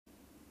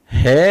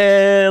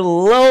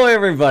Hello,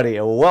 everybody,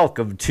 and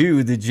welcome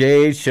to the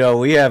JH Show.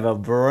 We have a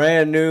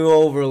brand new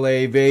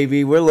overlay,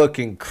 baby. We're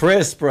looking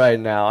crisp right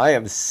now. I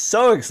am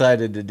so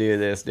excited to do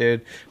this,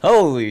 dude.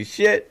 Holy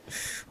shit.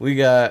 We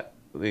got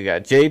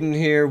Jaden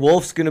here.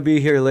 Wolf's gonna be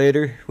here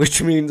later,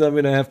 which means I'm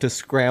gonna have to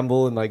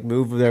scramble and like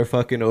move their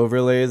fucking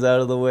overlays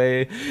out of the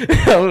way.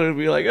 I'm gonna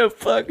be like, oh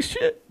fuck,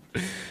 shit.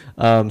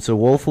 So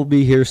Wolf will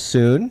be here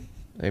soon.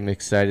 I'm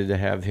excited to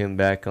have him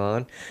back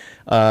on.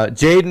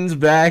 Jaden's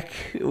back.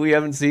 We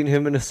haven't seen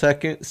him in a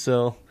second,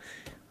 so.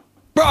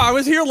 Bro, I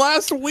was here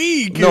last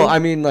week. No, I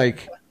mean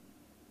like.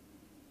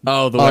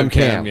 Oh, the on webcam,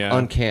 cam, yeah.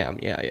 on cam,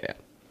 yeah.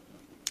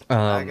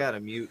 I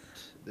gotta mute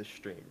the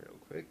stream real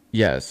quick.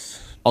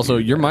 Yes. Also,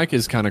 your mic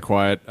is kind of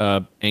quiet.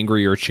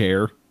 Angry or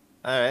chair.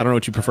 All right. I don't know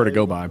what you prefer to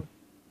go by.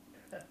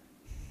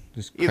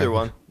 Just Either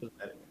crank- one.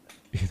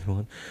 Either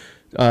one.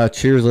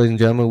 Cheers, ladies and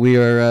gentlemen. We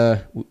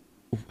are.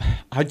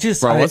 Bro,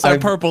 what's that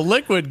purple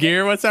liquid,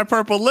 Gear? What's that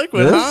purple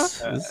liquid,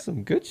 This is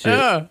some good shit.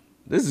 Yeah.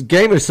 This is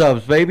Gamer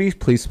Subs, baby.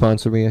 Please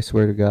sponsor me. I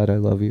swear to God, I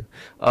love you.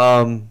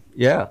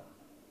 Yeah.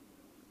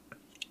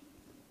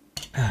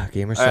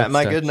 Gamer Subs. All right, am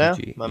I good now?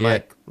 GG. My Yeah.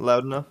 mic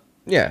loud enough?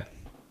 Yeah.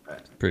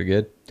 Pretty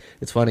good.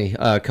 It's funny.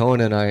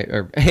 Cohen and I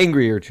are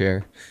angrier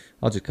chair.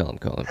 I'll just call him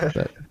Cohen,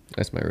 but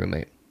that's my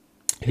roommate.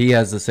 He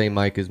has the same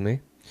mic as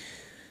me.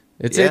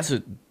 It's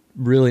a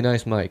really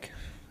nice mic.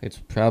 It's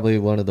probably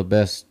one of the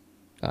best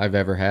I've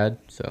ever had,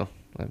 so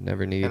I've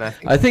never needed.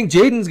 I think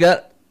Jaden's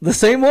got the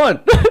same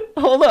one.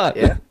 Hold on.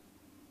 Yeah.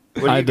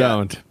 What do I you got?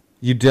 don't.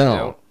 You don't.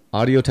 No.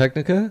 Audio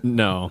Technica?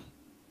 No.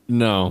 It's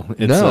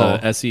No.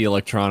 SE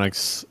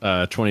Electronics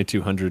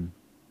 2200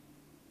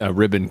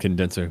 ribbon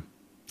condenser.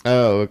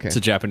 Oh, okay. It's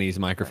a Japanese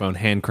microphone,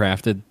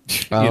 handcrafted.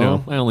 Oh. You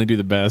know, I only do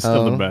the best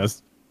of the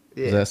best.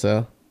 Yeah. Is that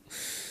so?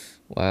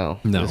 Wow.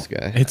 No, This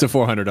guy. it's a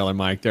 $400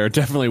 mic. There are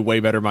definitely way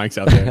better mics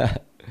out there.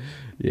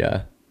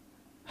 Yeah.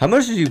 How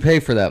much did you pay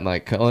for that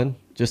mic, Cohen?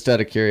 Just out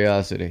of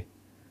curiosity.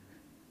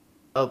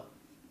 Oh,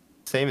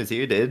 same as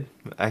you did,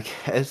 I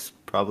guess.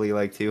 Probably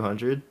like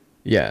 200.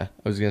 Yeah,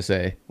 I was gonna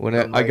say when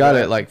Something I like got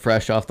that. it like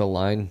fresh off the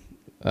line,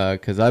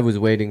 because I was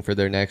waiting for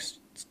their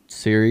next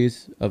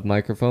series of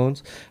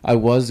microphones. I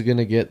was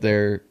gonna get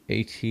their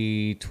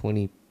AT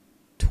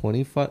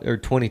 2025 or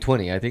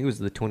 2020. I think it was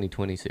the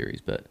 2020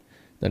 series, but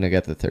then I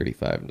got the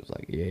 35 and was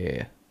like,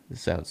 yeah, this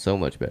sounds so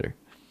much better.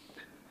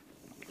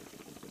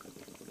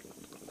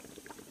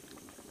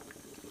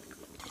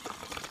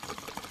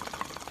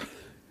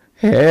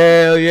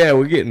 Hell yeah,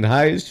 we're getting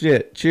high as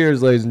shit.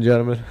 Cheers, ladies and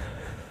gentlemen.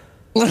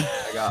 I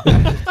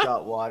just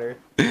got water.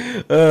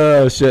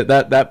 Oh shit!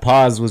 That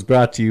pause was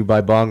brought to you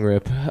by Bong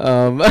Rip.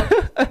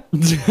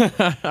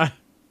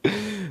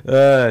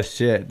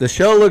 Shit. The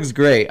show looks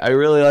great. I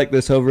really like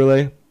this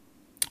overlay.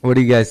 What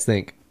do you guys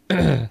think?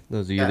 Those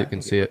of you that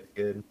can see it.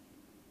 Good.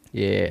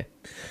 Yeah.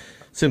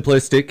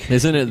 Simplistic.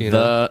 Isn't it you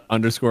the know?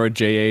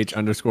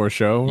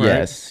 _JH_show? Right?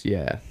 Yes.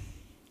 Yeah.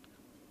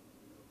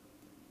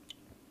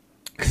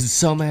 Because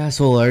some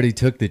asshole already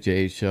took the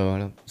J show,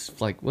 and I'm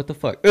just like, what the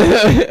fuck?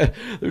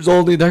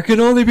 There can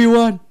only be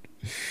one.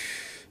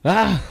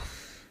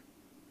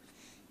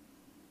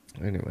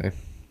 Anyway.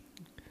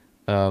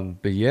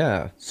 But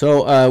yeah.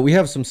 So we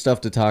have some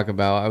stuff to talk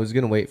about. I was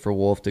gonna wait for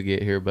Wolf to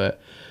get here,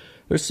 but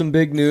there's some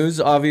big news.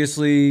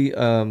 Obviously,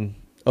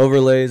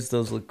 overlays,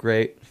 those look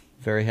great.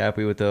 Very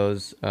happy with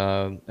those.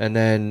 And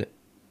then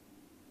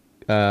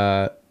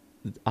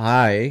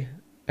I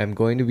am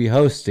going to be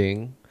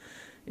hosting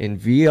in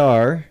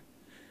VR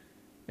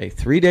a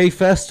 3-day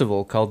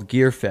festival called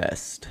Gear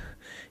Fest.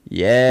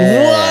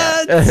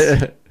 Yeah.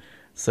 What?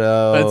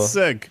 So That's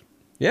sick.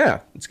 yeah,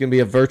 it's gonna be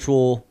a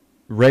virtual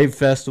rave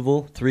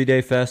festival,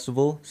 3-day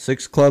festival,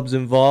 6 clubs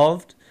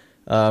involved,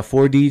 4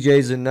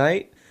 DJs a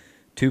night,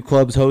 2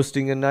 clubs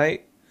hosting a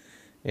night,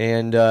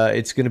 and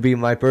it's gonna be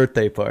my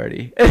birthday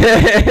party.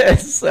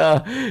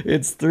 So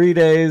it's 3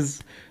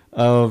 days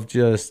of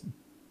just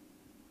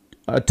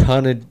a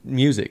ton of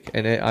music,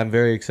 and I'm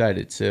very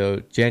excited.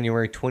 So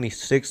January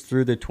 26th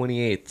through the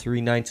 28th,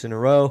 3 nights in a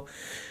row.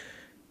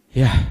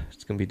 Yeah,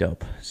 it's gonna be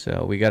dope.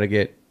 So we got to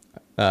get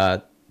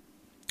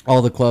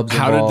all the clubs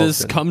How involved. did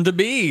this come to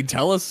be?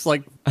 Tell us,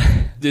 like,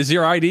 is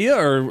your idea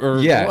or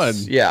Yes, what?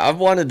 yeah. I've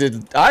wanted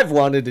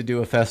to do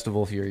a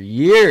festival for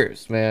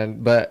years,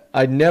 man, but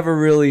I never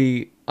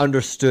really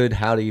understood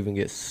how to even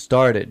get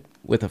started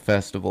with a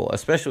festival,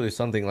 especially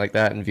something like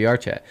that in VR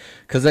chat,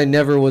 because I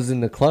never was in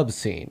the club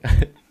scene.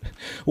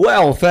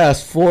 Well,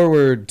 fast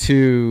forward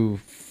to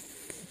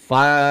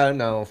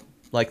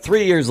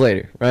 3 years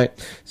later, right?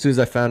 As soon as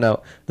I found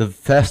out the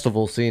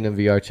festival scene in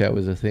VR chat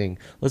was a thing.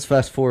 Let's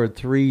fast forward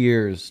 3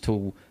 years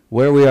to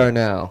where we are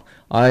now.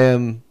 I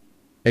am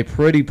a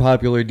pretty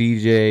popular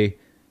DJ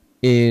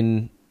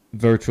in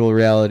virtual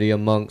reality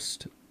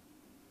amongst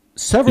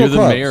several You're the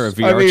clubs. mayor of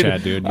VR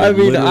chat, dude. You're I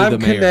mean, literally I'm the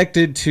mayor.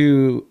 connected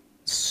to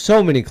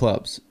so many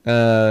clubs.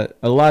 A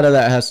lot of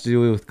that has to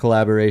do with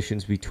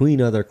collaborations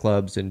between other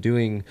clubs and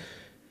doing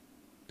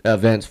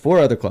events for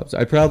other clubs.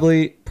 I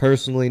probably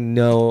personally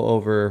know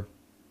over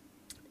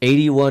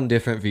 81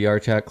 different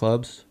VR chat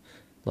clubs.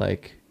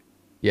 Like,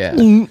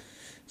 yeah.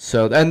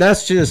 So, and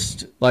that's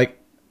just like,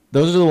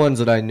 those are the ones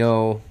that I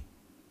know,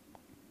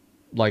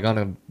 like on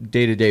a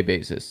day-to-day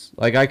basis.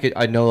 Like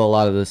I know a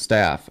lot of the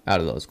staff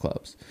out of those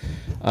clubs.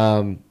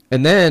 And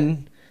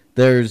then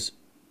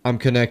I'm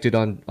connected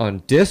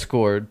on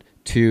Discord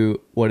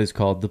to what is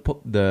called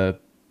the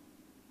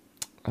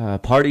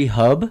Party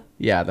Hub.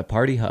 Yeah, the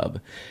Party Hub.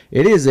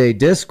 It is a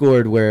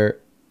Discord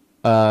where,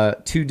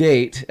 to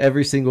date,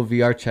 every single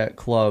VR chat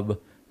club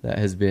that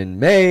has been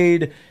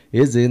made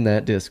is in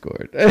that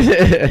Discord.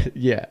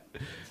 Yeah.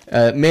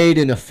 Made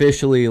and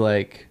officially,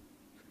 like,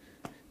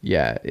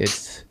 yeah,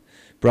 it's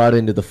brought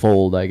into the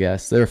fold, I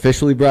guess. They're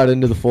officially brought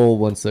into the fold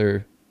once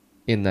they're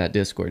in that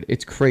Discord.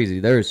 It's crazy.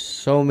 There's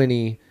so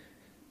many,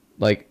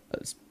 like,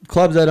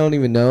 clubs I don't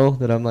even know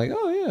that I'm like,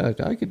 oh, yeah,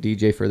 I could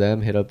DJ for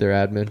them, hit up their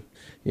admin.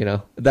 You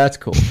know, that's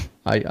cool.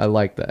 I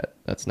like that.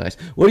 That's nice.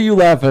 What are you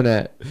laughing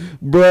at,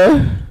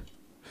 bruh?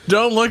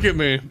 Don't look at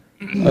me.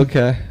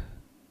 Okay.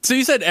 So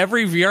you said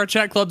every VR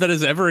chat club that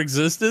has ever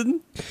existed?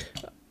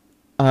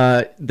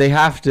 They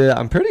have to,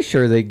 I'm pretty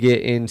sure they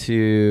get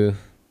into,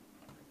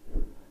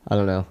 I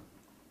don't know.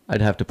 I'd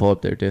have to pull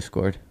up their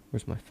Discord.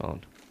 Where's my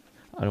phone?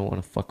 I don't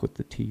want to fuck with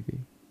the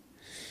TV.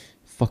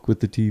 Fuck with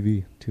the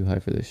TV. Too high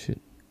for this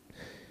shit.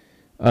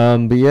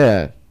 But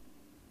yeah.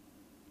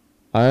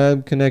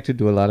 I'm connected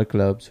to a lot of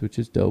clubs, which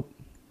is dope.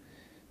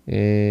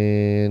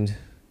 And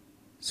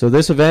so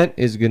this event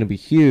is going to be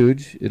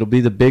huge. It'll be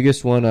the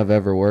biggest one I've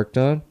ever worked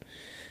on.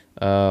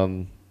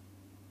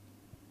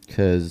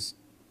 Because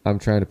I'm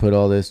trying to put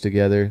all this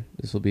together.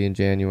 This will be in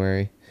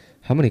January.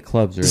 How many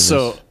clubs are in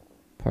this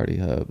Party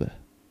Hub?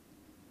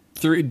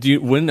 3.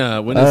 When is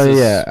oh, this?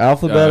 Yeah,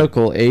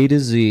 alphabetical A to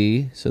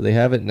Z. So they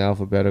have it in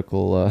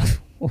alphabetical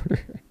order.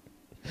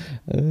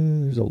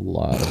 There's a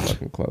lot of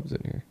fucking clubs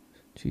in here.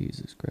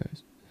 Jesus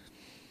Christ.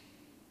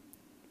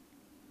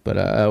 But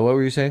what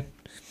were you saying?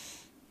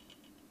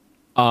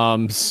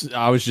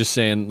 I was just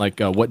saying,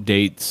 like, what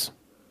dates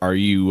are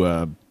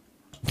you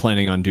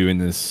planning on doing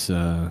this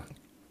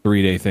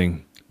 3-day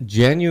thing?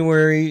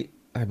 January,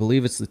 I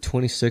believe it's the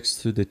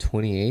 26th through the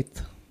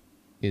 28th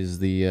is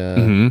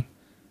the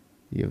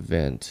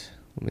event.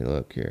 Let me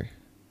look here.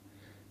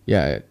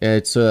 Yeah,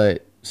 it's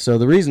so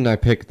the reason I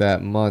picked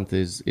that month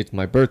is it's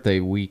my birthday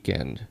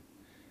weekend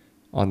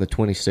on the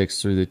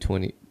 26th through the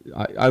 20th.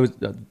 I was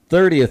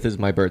 30th is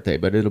my birthday,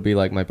 but it'll be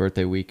like my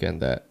birthday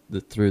weekend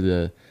through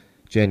the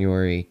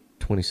January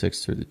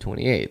 26th through the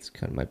 28th. It's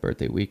kind of my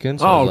birthday weekend.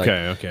 So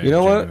okay. You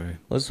know January. What?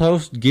 Let's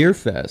host Gear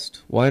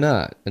Fest. Why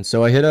not? And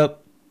so I hit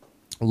up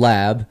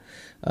Lab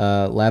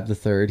the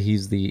Third.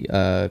 He's the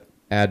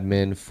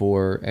admin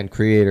for and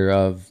creator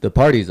of the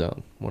Party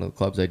Zone, one of the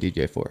clubs I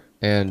DJ for.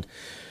 And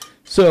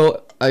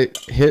so I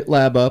hit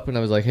Lab up and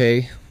I was like,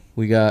 hey,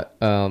 we got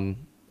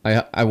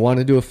I want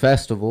to do a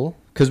festival.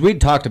 Because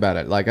we'd talked about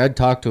it. Like, I'd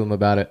talked to him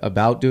about it,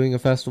 about doing a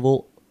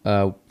festival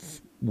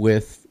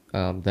with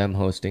them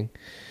hosting.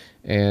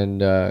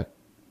 And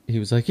he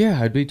was like,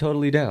 yeah, I'd be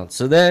totally down.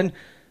 So then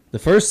the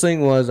first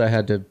thing was I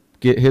had to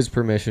get his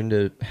permission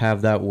to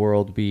have that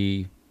world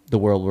be the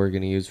world we're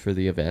going to use for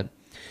the event.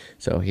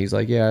 So he's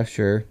like, yeah,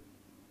 sure.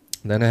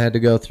 And then I had to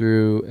go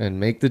through and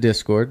make the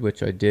Discord,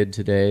 which I did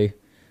today,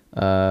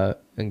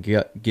 and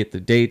get the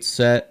dates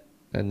set.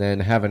 And then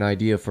have an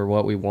idea for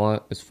what we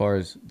want as far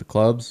as the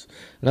clubs.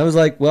 And I was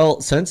like,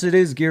 well, since it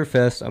is Gear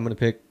Fest, I'm going to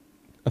pick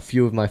a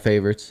few of my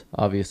favorites,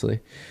 obviously.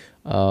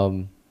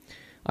 I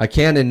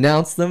can't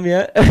announce them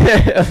yet,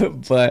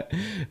 but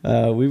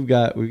we've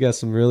got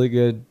some really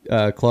good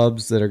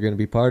clubs that are going to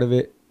be part of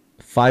it.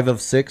 5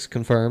 of 6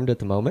 confirmed at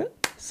the moment,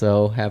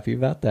 so happy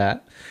about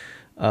that.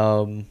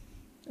 And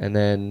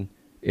then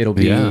it'll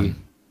be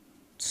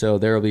so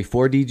there will be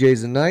 4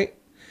 DJs a night.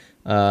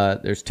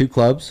 There's 2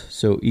 clubs,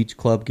 so each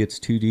club gets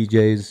 2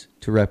 DJs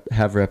to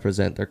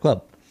represent their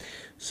club.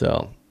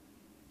 So,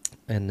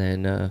 and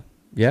then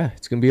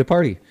it's gonna be a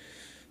party.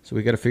 So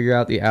we got to figure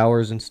out the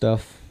hours and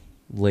stuff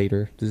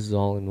later. This is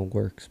all in the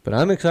works, but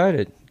I'm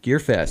excited.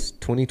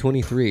 Gearfest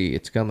 2023,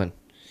 it's coming.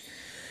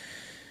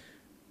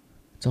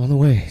 It's on the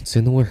way. It's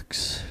in the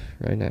works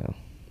right now.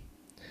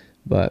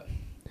 But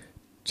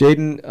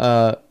Jaden,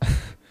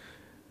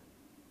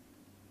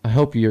 I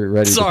hope you're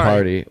ready to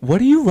party. What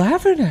are you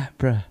laughing at,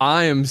 bruh?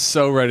 I am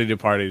so ready to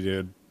party,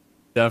 dude.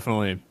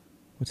 Definitely.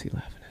 What's he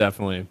laughing at?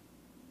 Definitely.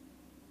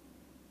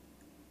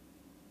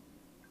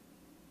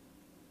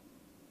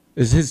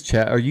 Is his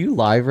chat? Are you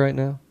live right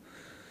now?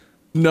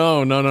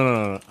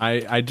 No.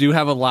 I do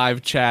have a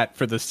live chat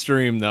for the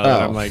stream, though,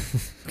 that I'm, like,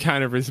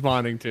 kind of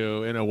responding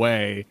to in a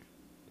way.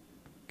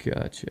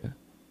 Gotcha.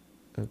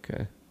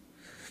 Okay.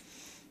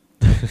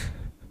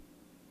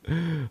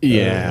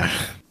 Yeah.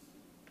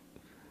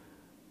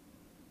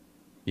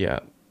 Yeah.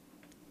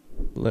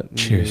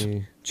 Cheers.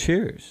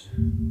 Cheers.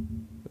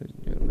 Ladies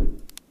and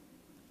gentlemen.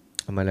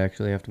 I might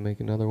actually have to make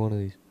another one of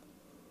these.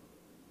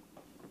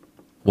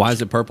 Why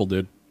is it purple,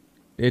 dude?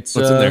 It's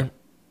what's in there?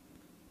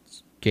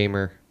 It's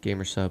gamer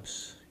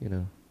subs, you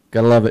know.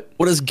 Gotta love it.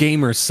 What is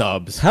gamer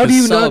subs? How do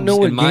you not know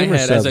what in my gamer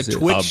head subs as a is?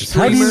 Twitch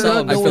How do you streamer,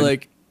 not know I feel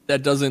like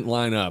that doesn't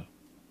line up.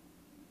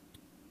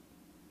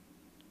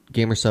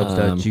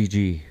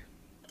 Gamersubs.gg.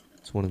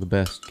 It's one of the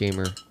best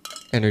gamer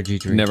energy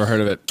drinks. Never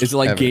heard of it. Is it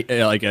like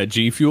like a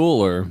G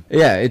Fuel or?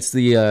 Yeah,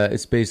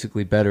 it's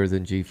basically better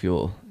than G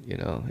Fuel. You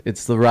know,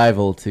 it's the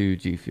rival to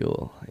G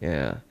Fuel.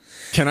 Yeah.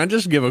 Can I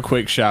just give a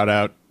quick shout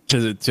out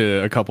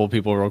to a couple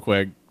people real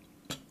quick?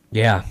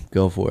 Yeah,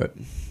 go for it.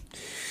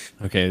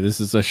 Okay, this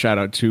is a shout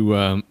out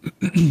to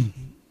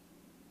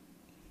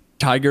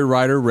Tiger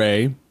Rider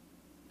Ray,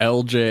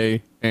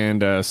 LJ,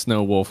 and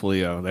Snow Wolf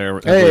Leo.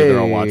 They're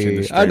all watching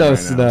the stream I know right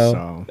Snow. Now,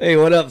 so. Hey,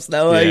 what up,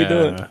 Snow? How you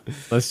doing?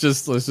 Let's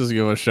just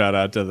give a shout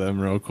out to them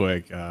real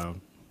quick.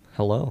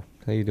 Hello.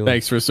 How you doing?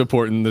 Thanks for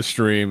supporting the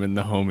stream and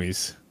the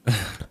homies.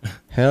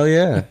 Hell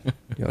yeah.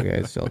 Yo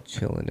guys all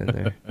chilling in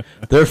there.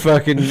 They're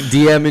fucking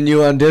DMing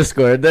you on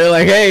Discord. They're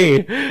like,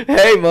 hey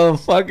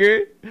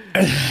motherfucker.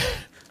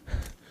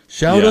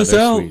 Shout us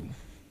out. Sweet.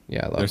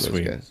 Yeah, I love They're those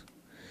sweet. guys.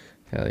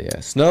 Hell yeah.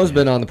 Snow's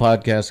been on the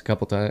podcast a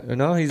couple times.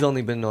 No, he's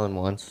only been on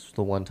once.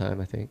 The one time,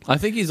 I think. I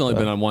think he's only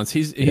been on once.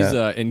 He's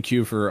in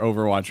queue for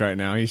Overwatch right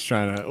now. He's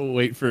trying to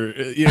wait for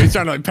he's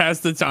trying to like pass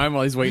the time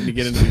while he's waiting to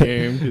get into the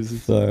game.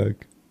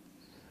 Fuck.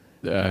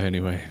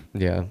 Anyway.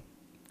 Yeah.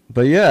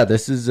 But yeah,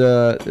 this is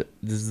the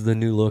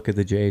new look of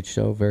the JH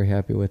show. Very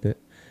happy with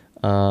it.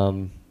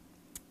 And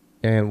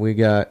we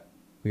got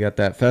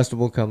that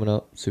festival coming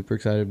up. Super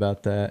excited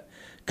about that.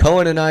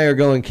 Cohen and I are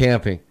going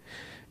camping.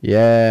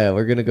 Yeah,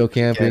 we're gonna go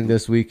camping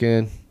this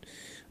weekend.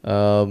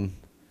 I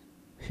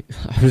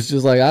was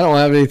just like, I don't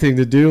have anything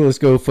to do. Let's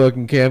go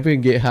fucking camping,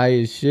 get high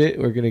as shit.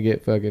 We're gonna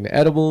get fucking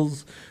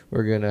edibles.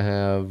 We're gonna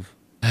have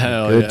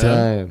a good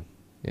time.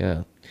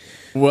 Yeah.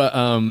 What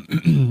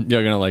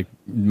you're gonna like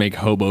make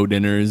hobo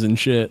dinners and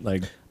shit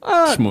like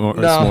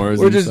s'mores?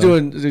 We're just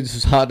doing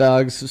just hot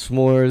dogs,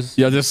 s'mores.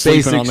 Yeah, just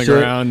sleeping on the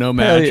ground, no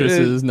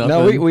mattresses,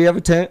 nothing. No, we have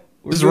a tent.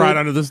 Just right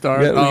under the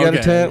stars. We got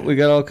a tent. We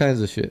got all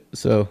kinds of shit.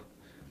 So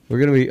we're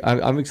gonna be.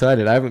 I'm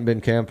excited. I haven't been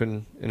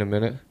camping in a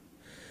minute.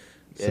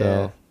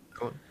 Yeah.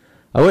 So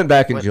I went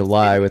back in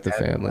July with the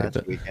family,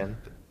 but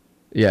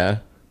yeah.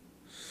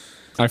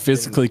 I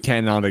physically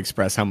cannot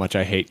express how much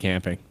I hate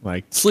camping.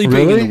 Like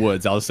sleeping in the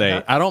woods, I'll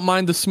say. I don't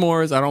mind the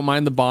s'mores. I don't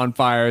mind the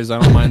bonfires.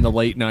 I don't mind the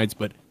late nights,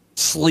 but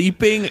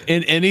sleeping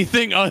in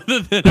anything other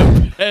than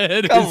a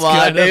bed is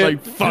kind of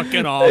like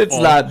fucking awful. It's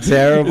not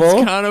terrible.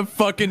 It's kind of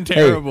fucking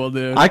terrible,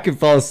 dude. I can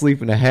fall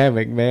asleep in a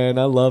hammock, man.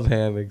 I love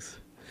hammocks.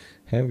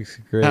 Hammocks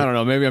are great. I don't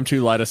know. Maybe I'm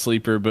too light a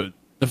sleeper, but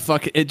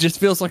it just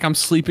feels like I'm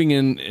sleeping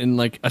in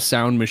like a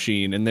sound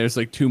machine, and there's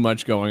like too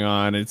much going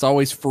on. It's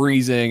always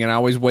freezing, and I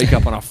always wake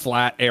up on a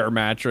flat air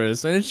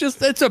mattress, and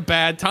it's a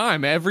bad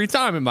time every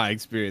time in my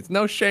experience.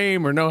 No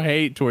shame or no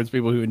hate towards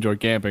people who enjoy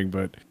camping,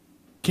 but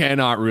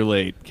cannot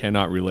relate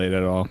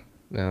at all.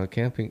 No,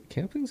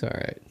 camping's all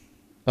right.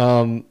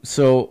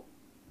 So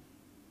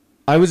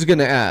I was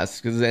gonna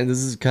ask, and this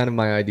is kind of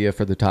my idea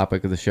for the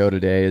topic of the show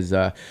today, is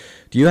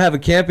do you have a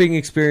camping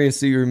experience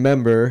that you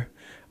remember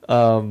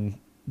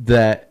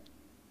that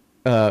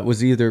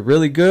was either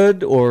really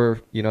good, or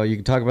you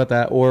can talk about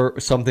that, or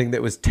something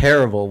that was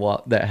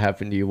terrible that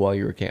happened to you while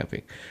you were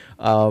camping?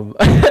 So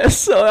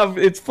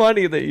it's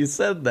funny that you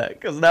said that,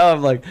 because now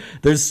I'm like,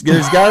 there's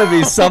got to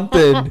be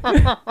something.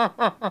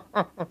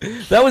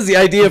 That was the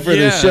idea for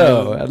the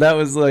show, and that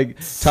was like,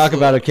 talk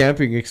about a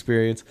camping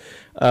experience.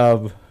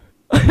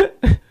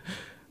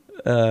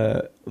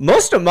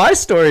 Most of my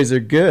stories are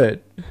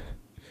good,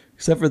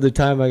 except for the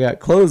time I got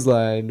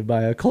clotheslined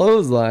by a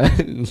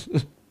clothesline.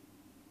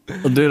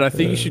 Well, dude, I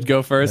think you should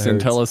go first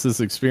and tell us this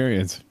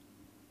experience.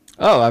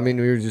 Oh, I mean,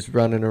 we were just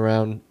running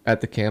around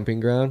at the camping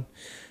ground,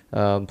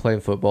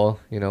 playing football,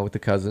 with the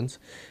cousins.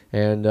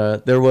 And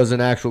there was an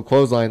actual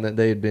clothesline that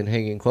they had been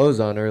hanging clothes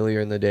on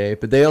earlier in the day,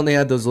 but they only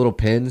had those little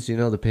pins,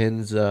 the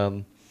pins.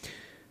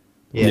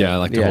 Yeah,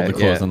 like to hold the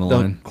clothes on the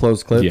line.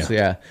 Clothes clips,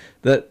 yeah.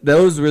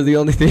 Those were the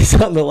only things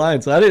on the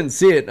line, so I didn't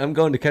see it. I'm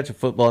going to catch a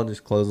football and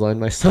just clothesline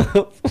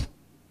myself.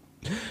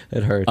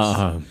 It hurts.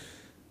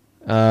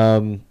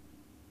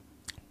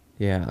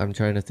 Yeah, I'm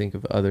trying to think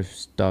of other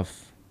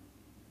stuff.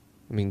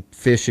 I mean,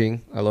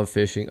 fishing. I love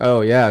fishing.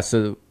 Oh, yeah,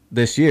 so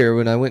this year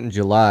when I went in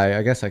July,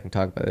 I guess I can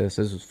talk about this.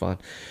 This was fun.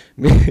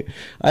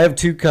 I have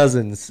two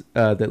cousins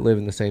that live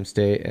in the same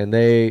state, and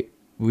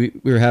we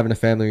were having a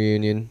family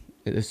reunion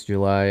this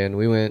July, and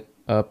we went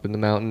up in the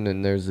mountain,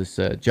 and there's this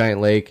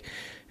giant lake,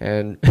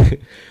 and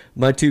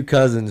my two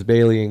cousins,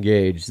 Bailey and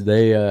Gage,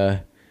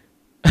 they're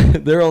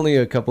only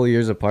a couple of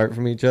years apart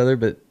from each other,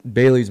 but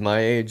Bailey's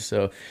my age,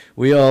 so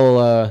we're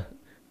all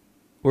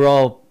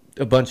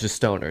a bunch of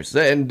stoners,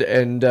 and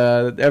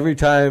every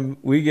time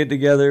we get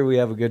together, we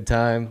have a good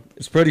time.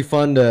 It's pretty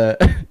fun to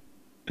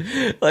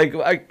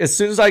as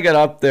soon as I got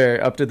up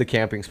to the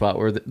camping spot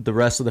where the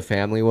rest of the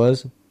family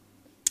was,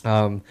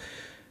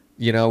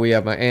 we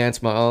have my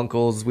aunts, my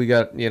uncles, we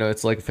got,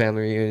 it's like a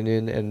family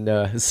reunion, and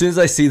as soon as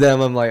I see them,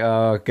 I'm like,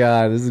 oh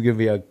god, this is gonna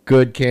be a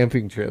good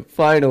camping trip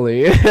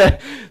finally.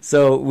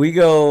 So we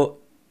go.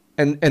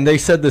 And they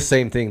said the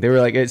same thing. They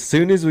were like, as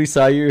soon as we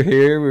saw you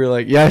here, we were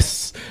like,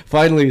 yes,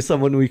 finally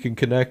someone we can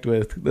connect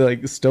with. They're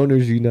like,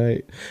 stoners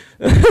unite.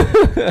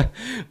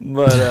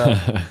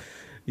 But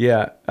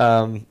Yeah.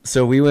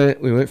 So we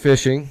went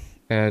fishing,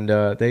 and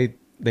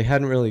they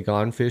hadn't really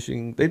gone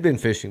fishing. They'd been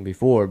fishing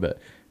before, but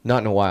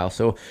not in a while.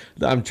 So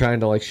I'm trying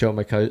to like show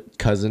my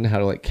cousin how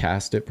to like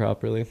cast it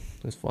properly.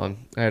 It was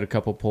fun. I had a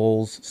couple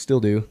poles, still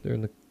do. They're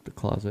in the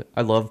closet.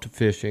 I loved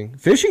fishing.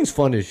 Fishing's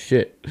fun as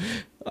shit.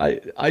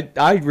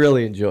 I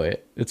really enjoy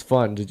it. It's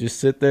fun to just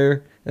sit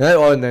there.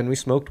 And then we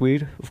smoked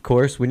weed, of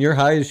course. When you're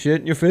high as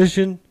shit and you're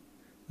fishing,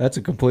 that's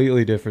a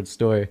completely different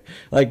story.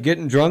 Like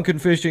getting drunk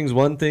and fishing is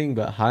one thing,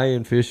 but high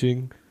and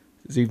fishing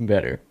is even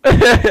better.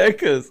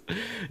 Because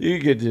you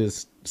could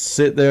just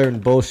sit there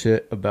and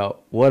bullshit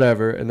about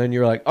whatever, and then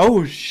you're like,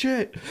 oh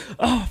shit,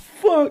 oh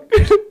fuck,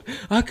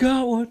 I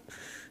got one.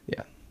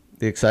 Yeah,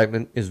 the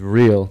excitement is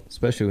real,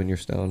 especially when you're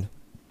stoned.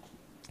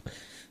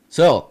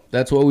 So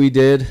that's what we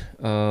did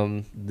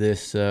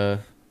this July.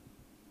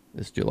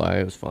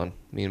 It was fun.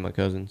 Me and my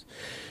cousins.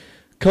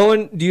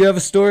 Cohen, do you have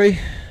a story?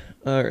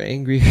 Or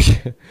angry?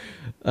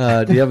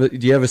 Do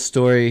you have a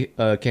story?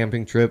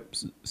 Camping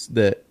trips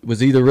that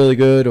was either really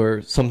good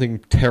or something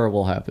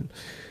terrible happened?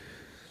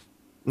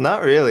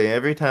 Not really.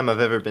 Every time I've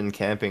ever been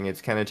camping,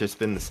 it's kind of just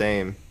been the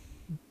same.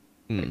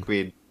 Like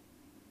we'd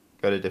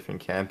go to different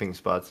camping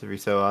spots every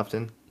so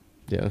often.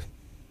 Yeah.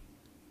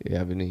 You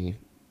have any?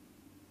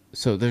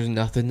 So there's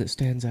nothing that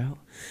stands out?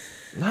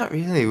 Not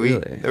really.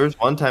 Really? There was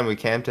one time we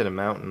camped at a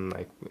mountain,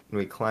 like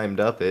we climbed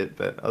up it,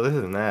 but other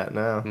than that,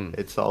 no.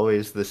 It's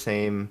always the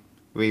same.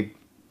 We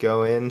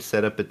go in,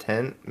 set up a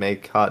tent,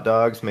 make hot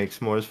dogs, make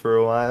s'mores for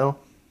a while.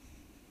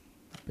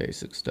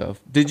 Basic stuff.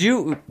 Did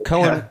you,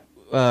 Cohen?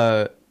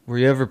 Were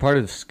you ever part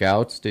of the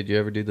Scouts? Did you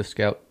ever do the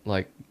Scout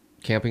like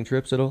camping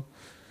trips at all?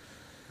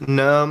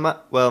 No,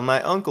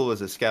 my uncle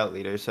was a scout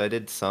leader, so I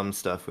did some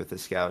stuff with the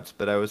Scouts,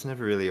 but I was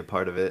never really a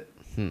part of it.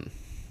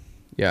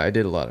 Yeah, I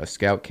did a lot of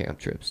Scout camp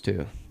trips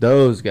too.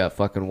 Those got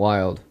fucking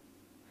wild.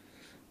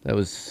 That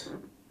was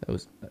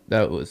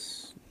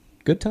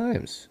good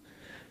times.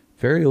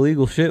 Very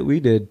illegal shit we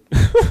did.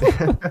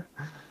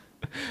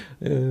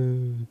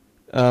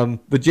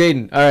 But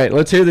Jaden, all right,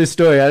 let's hear this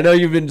story. I know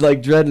you've been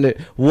like dreading it.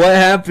 What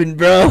happened,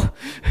 bro?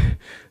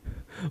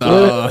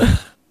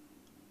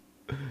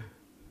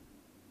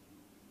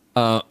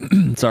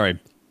 Sorry.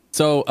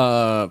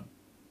 So,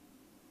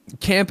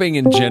 camping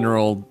in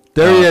general.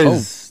 There he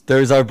is.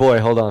 There's our boy.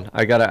 Hold on.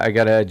 I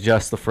gotta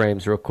adjust the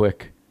frames real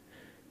quick.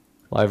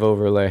 Live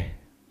overlay.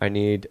 I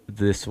need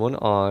this one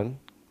on.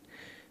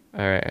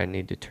 All right. I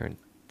need to turn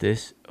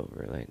this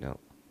overlay. No,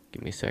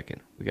 give me a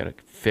second. We gotta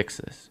fix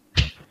this.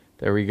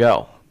 There we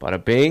go.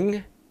 Bada bing.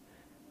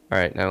 All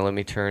right. Now let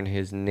me turn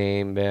his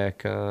name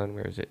back on.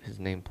 Where is it? His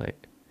nameplate.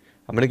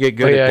 I'm gonna get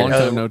good at Long this.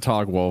 time no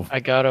talk, Wolf.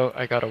 I gotta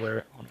wear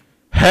it.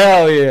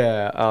 Hell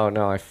yeah! Oh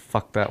no, I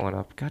fucked that one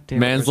up. God damn it.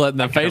 Man's letting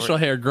the facial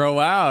hair grow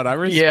out. I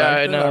respect Yeah,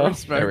 I it. know.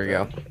 There we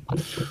go. All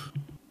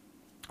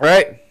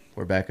right,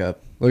 we're back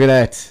up. Look at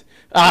that.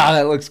 Ah,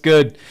 that looks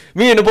good.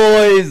 Me and the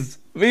boys.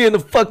 Me and the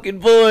fucking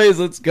boys.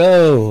 Let's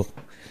go.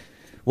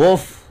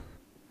 Wolf,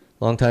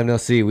 long time no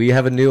see. We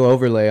have a new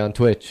overlay on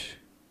Twitch.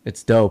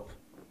 It's dope.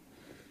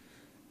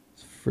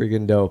 It's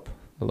friggin' dope.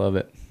 I love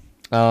it.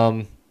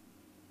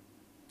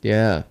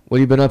 Yeah. What have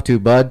you been up to,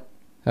 bud?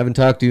 Haven't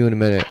talked to you in a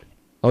minute.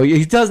 Oh,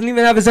 he doesn't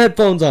even have his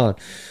headphones on.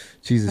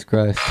 Jesus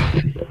Christ. All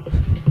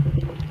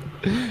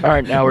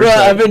right, now we're Bro,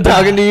 set. I've been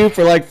talking to you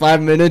for like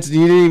 5 minutes and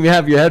you didn't even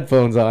have your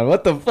headphones on.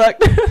 What the fuck?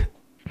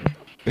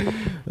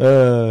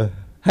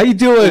 How you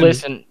doing?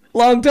 Listen,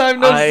 Long time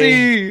no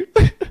see.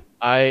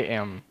 I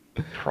am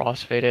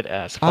crossfaded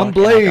as fuck. I'm and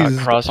I Blaze.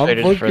 got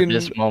crossfaded I'm for fucking-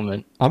 this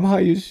moment. I'm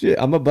high as shit.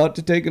 I'm about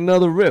to take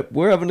another rip.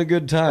 We're having a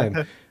good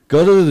time.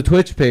 Go to the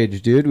Twitch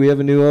page, dude. We have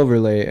a new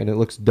overlay and it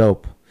looks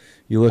dope.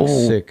 You look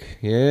sick.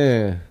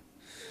 Yeah.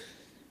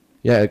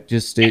 Yeah,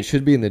 it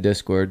should be in the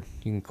Discord.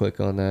 You can click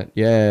on that.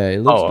 Yeah, it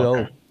looks dope.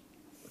 Okay.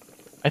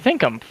 I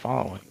think I'm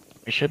following.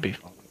 We should be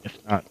following.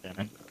 If not,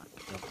 then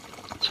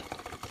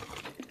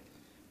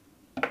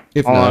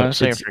If Hold not, on,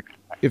 say it's, I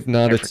if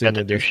not, I it's in forget the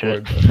to do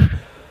shit. Discord.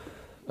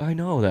 I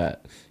know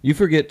that. You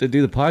forget to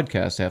do the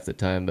podcast half the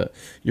time, but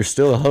you're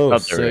still a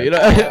host, That's so right. you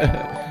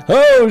know.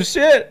 Oh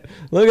shit!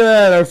 Look at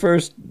that, our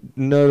first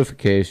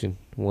notification.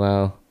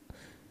 Wow.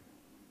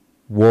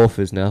 Wolf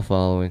is now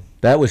following.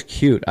 That was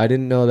cute. I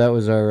didn't know that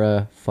was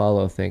our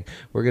follow thing.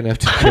 We're gonna have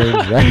to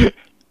change that.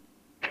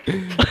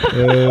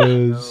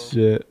 Oh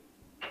shit!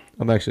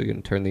 I'm actually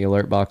gonna turn the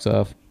alert box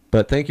off.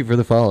 But thank you for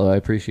the follow. I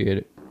appreciate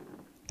it.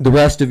 The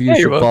rest of you Yeah,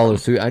 should you're follow welcome.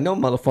 suit. I know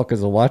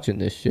motherfuckers are watching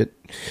this shit.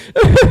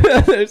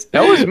 that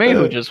was me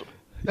who just.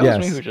 That was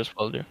me Yes. who just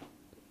followed you.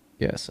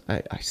 Yes,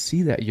 I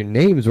see that. Your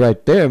name's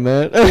right there,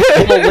 man.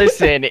 Well,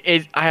 listen,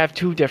 I have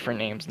two different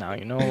names now.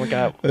 You know, we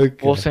got Okay.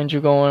 Wolf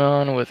Senju going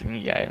on with me.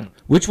 Yeah,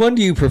 Which one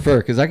do you prefer?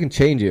 Because I can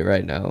change it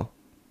right now.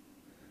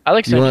 I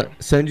like You Senju.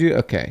 want send you?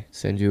 Okay,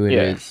 send you it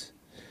is.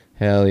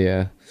 Yeah. Hell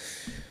yeah.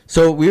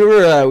 So we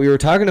were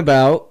talking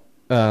about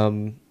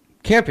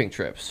camping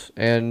trips,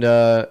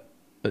 and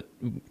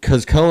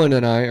because Cohen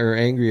and I, or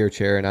Angrier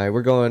Chair and I,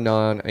 we're going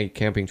on a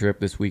camping trip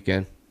this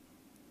weekend.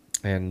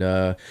 And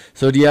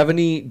so do you have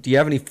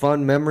any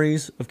fun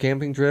memories of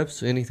camping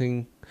trips?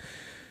 Anything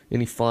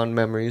Any fond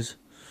memories?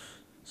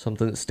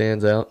 Something that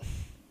stands out?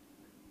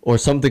 Or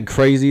something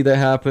crazy that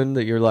happened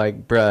that you're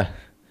like, bruh,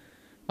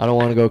 I don't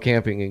want to go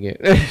camping again.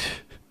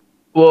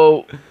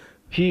 Well,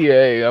 PA,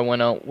 I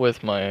went out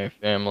with my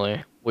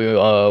family. We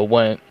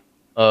went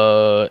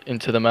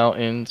into the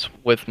mountains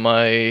with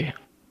my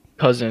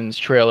cousin's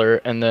trailer,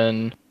 and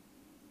then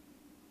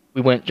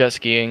we went jet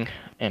skiing,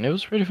 and it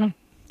was pretty fun.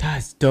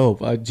 That's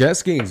dope. Jet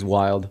skiing's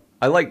wild.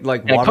 I like And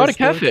water I caught a sports.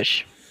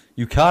 catfish.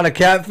 You caught a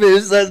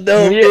catfish? That's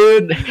dope, Yeah.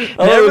 dude. Never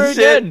Oh,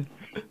 shit. again.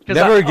 'Cause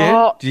Never again?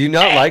 oh, Do you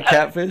not like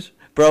catfish?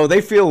 Bro,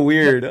 they feel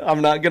weird.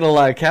 I'm not gonna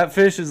lie.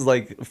 Catfish is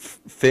like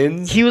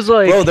fins. He was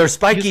like, bro, they're he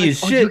spiky was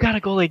as like, shit. Oh, you gotta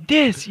go like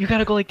this. You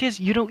gotta go like this.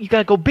 You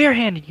gotta go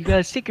barehanded. You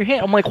gotta stick your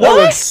hand. I'm like, That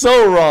what? looks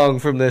so wrong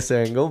from this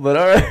angle, but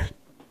alright.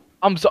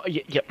 I'm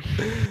sorry. Yeah.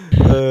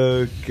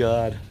 Oh,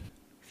 God.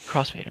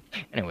 Crossfader.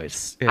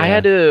 Anyways, Yeah. I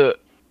had to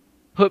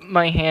put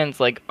my hands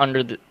like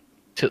under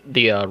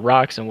the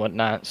rocks and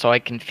whatnot, so I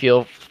can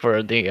feel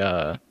for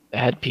the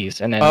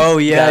headpiece, and then Oh,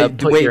 you yeah. gotta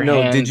put Wait, your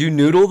no. hand- Did you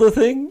noodle the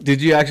thing?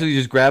 Did you actually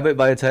just grab it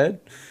by its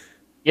head?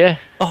 Yeah.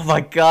 Oh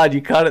my God,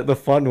 you caught it the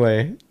fun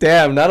way.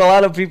 Damn, not a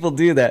lot of people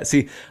do that.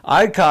 See,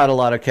 I caught a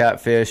lot of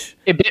catfish.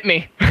 It bit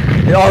me.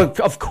 Oh,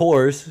 of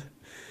course.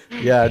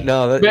 Yeah,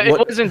 no. But That, it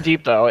what, wasn't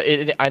deep though. I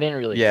didn't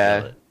really feel yeah,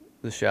 it.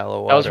 the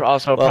shallow That was water.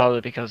 also Well, probably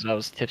because I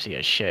was tipsy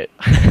as shit.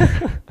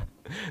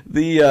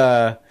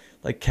 the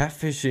like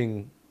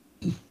catfishing,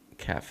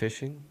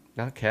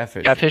 not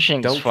catfish.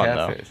 Catfishing's Don't fun,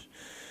 though. catfish.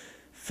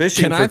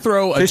 Fishing. Can I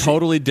throw a fishing-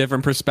 totally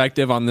different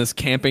perspective on this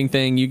camping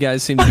thing? You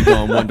guys seem to be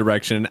going one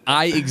direction.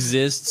 I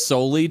exist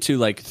solely to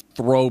like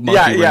throw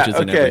monkey wrenches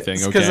and everything.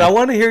 Because Okay. I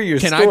want to hear your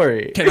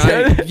story.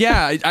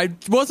 Yeah, I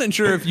wasn't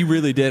sure if you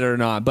really did or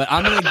not, but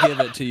I'm gonna give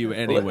it to you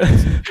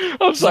anyways.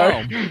 I'm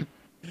sorry.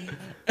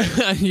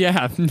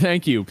 Yeah,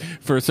 thank you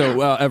for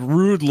so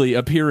rudely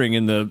appearing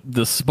in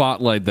the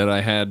spotlight that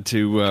I had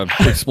to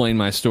explain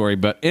my story.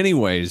 But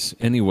anyways,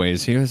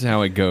 here's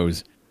how it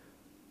goes.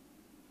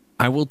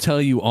 I will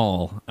tell you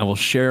all. I will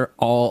share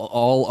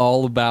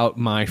all about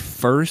my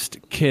first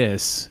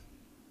kiss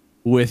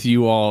with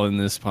you all in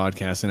this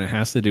podcast, and it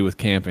has to do with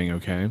camping.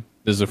 Okay,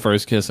 this is the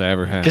first kiss I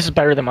ever had. This is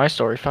better than my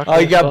story. Fuck. Oh,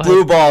 he this, got go ahead.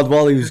 blue balled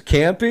while he was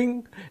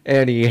camping,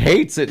 and he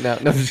hates it now.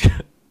 No, I'm just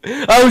kidding.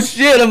 Oh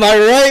shit! Am I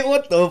right?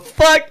 What the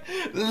fuck?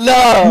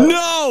 No.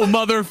 No,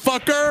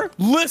 motherfucker!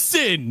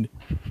 Listen!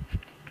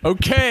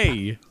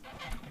 Okay.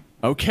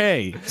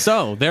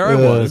 So, there I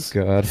was.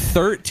 God.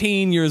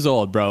 13 years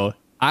old, bro.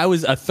 I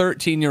was a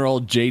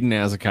 13-year-old Jaden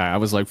Azakai. I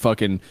was like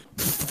fucking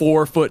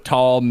 4 foot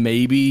tall,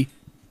 maybe.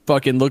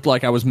 Fucking looked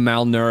like I was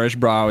malnourished,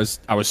 bro.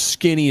 I was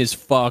skinny as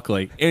fuck.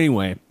 Like,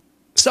 anyway.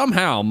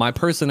 Somehow, my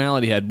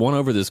personality had won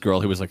over this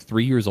girl who was like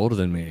 3 years older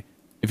than me.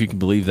 If you can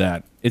believe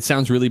that. It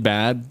sounds really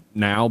bad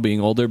now being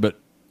older, but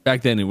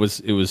back then it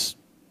was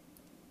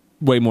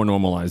way more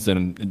normalized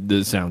than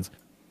it sounds.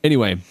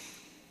 Anyway,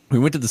 we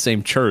went to the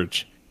same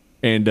church,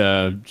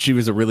 and she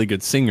was a really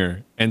good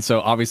singer. And so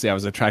obviously I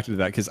was attracted to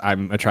that because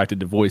I'm attracted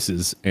to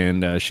voices,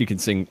 and she can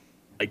sing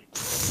like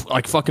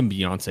fucking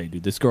Beyonce,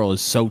 dude. This girl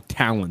is so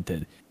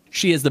talented.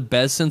 She has the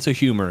best sense of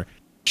humor.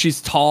 She's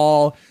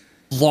tall,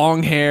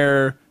 long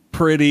hair,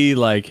 pretty,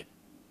 like...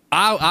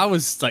 I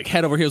was like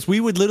head over heels.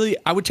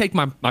 I would take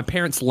my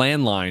parents'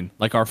 landline,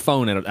 like our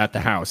phone at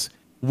the house.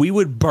 We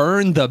would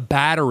burn the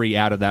battery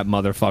out of that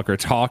motherfucker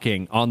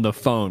talking on the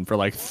phone for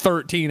like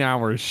 13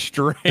 hours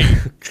straight.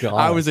 God.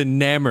 I was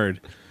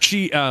enamored.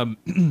 She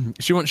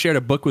once shared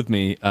a book with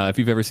me. If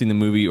you've ever seen the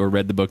movie or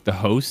read the book, The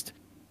Host,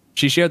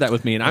 she shared that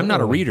with me. And I'm not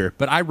a reader,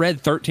 but I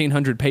read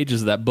 1,300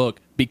 pages of that book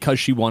because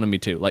she wanted me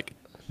to. Like,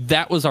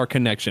 that was our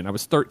connection. I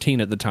was 13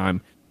 at the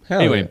time.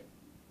 Hell Anyway. yeah.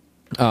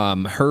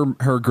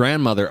 Her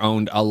grandmother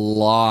owned a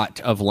lot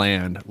of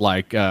land,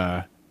 like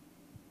I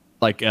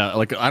don't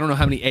know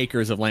how many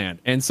acres of land.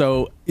 And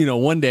so,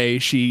 one day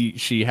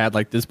she had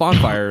like this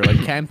bonfire,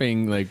 like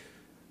camping, like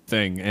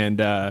thing.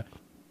 And,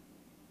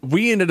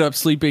 we ended up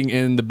sleeping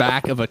in the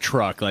back of a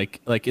truck, like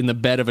in the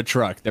bed of a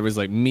truck. There was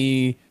like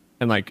me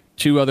and like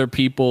 2 other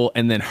people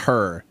and then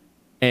her.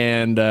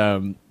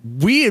 And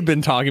we had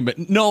been talking, but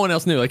no one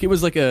else knew. Like, it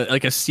was like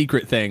a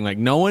secret thing. Like,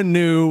 no one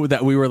knew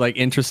that we were like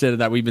interested,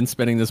 that we've been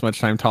spending this much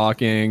time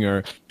talking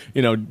or,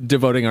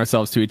 devoting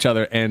ourselves to each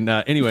other. And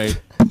anyway,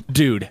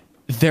 dude,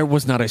 there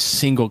was not a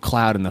single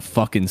cloud in the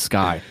fucking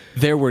sky.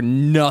 There were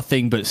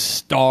nothing but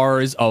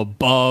stars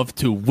above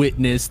to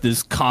witness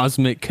this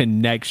cosmic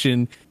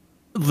connection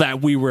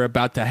that we were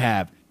about to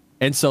have.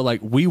 And so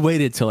like we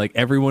waited till like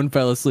everyone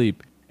fell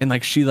asleep, and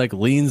like she like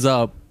leans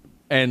up.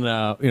 And,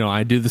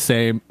 I do the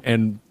same.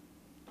 And,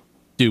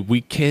 dude,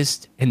 we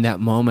kissed in that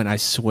moment. I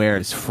swear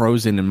it's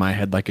frozen in my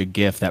head like a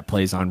GIF that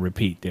plays on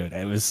repeat, dude.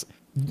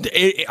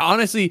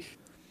 Honestly,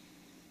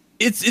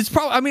 it's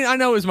probably, I mean, I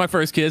know it was my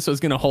first kiss, so it's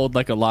going to hold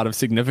like a lot of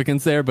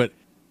significance there. But,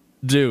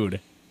 dude,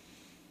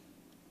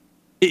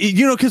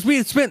 because we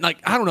had spent like,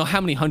 I don't know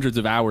how many hundreds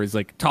of hours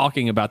like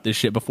talking about this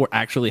shit before it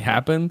actually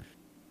happened.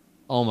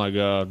 Oh, my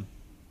God.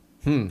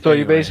 So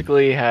you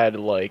basically had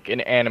like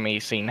an anime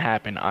scene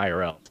happen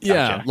IRL.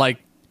 Yeah, Gotcha. like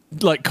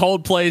like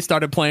Coldplay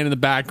started playing in the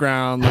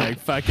background, like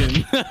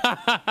fucking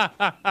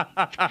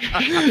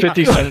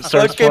 50 Cent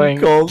starts Fucking playing.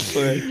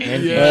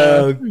 Coldplay. Yeah.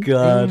 Oh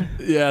god.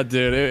 yeah,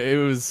 dude, it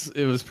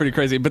was pretty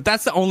crazy. But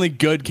that's the only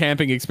good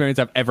camping experience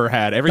I've ever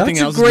had. Everything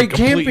That's else a great is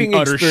complete camping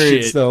and utter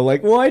experience, shit. though.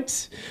 Like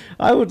what?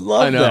 I would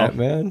love I know. that,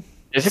 man.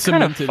 Is it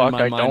kind of Cemented in fucked?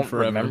 my I mind don't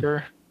forever.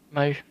 remember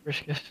my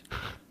first kiss.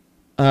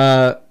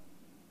 I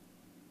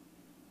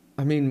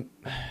mean,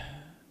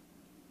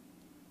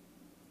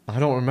 I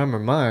don't remember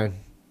mine.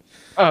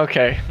 Oh,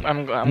 okay,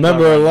 I'm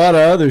Remember glad a lot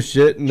of other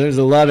shit, and there's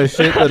a lot of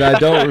shit that I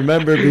don't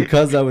remember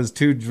because I was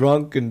too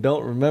drunk and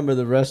don't remember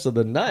the rest of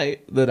the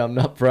night that I'm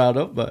not proud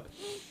of. But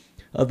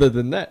other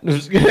than that,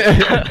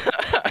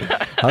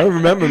 I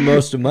remember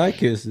most of my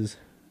kisses.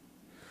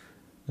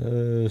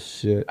 Oh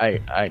shit.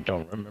 I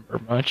don't remember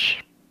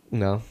much.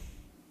 No.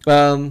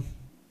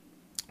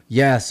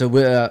 Yeah,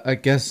 so I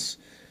guess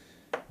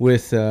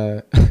with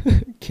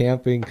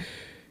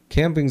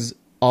camping's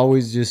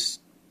always just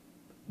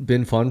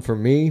been fun for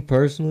me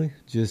personally.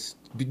 Just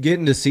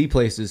getting to see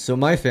places. So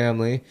my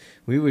family,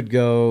 we would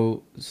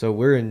go, so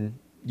we're in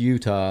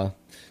Utah,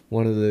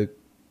 one of the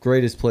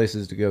greatest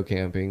places to go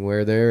camping,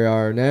 where there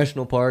are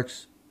national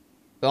parks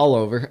all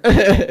over.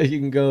 You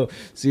can go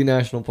see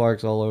national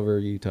parks all over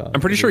Utah.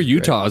 I'm pretty It sure is great.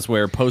 Utah is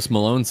where Post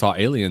Malone saw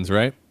aliens,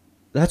 right?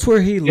 That's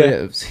where he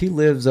lives. He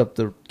lives up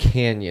the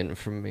canyon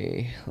from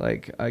me.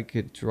 Like, I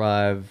could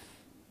drive,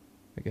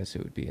 I guess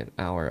it would be an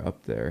hour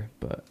up there.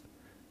 But,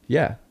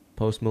 yeah,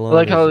 Post I Malone.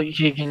 like how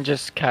he can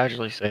just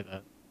casually say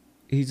that.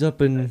 He's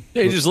up in...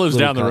 Yeah, he just lives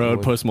Little down the road,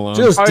 Cottonwood. Post Malone.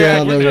 Just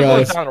down he the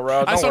lives road. down the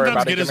road. I Don't worry sometimes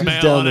about get it, his Jimmy.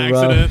 mail down on the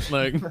road. accident.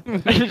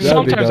 Like,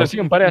 Sometimes I dope. see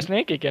him butt ass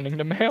naked getting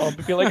the mail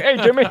and be like, "Hey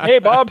Jimmy, hey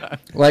Bob."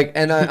 Like,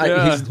 and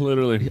yeah, he's,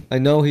 literally. I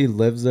know he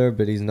lives there,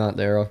 but he's not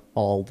there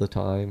all the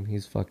time.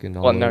 He's fucking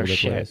all Well, no over the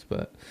shit. place.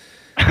 But,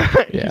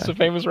 Yeah. He's a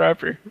famous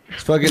rapper.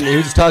 it's fucking, he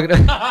was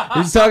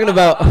talking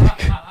about...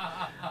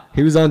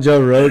 He was on Joe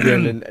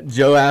Rogan, and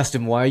Joe asked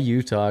him why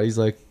Utah. He's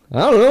like, I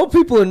don't know.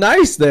 People are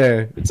nice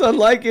there. It's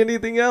unlike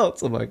anything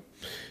else. I'm like,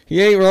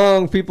 he ain't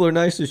wrong. People are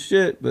nice as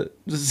shit, but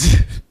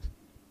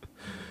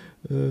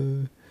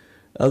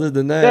other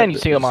than that, Then you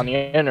see him on the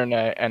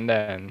internet, and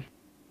then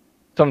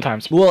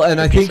sometimes. Well,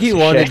 and I think he pieces of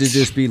wanted to shit.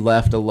 just be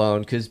left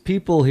alone because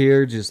people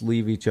here just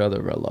leave each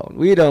other alone.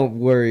 We don't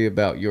worry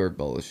about your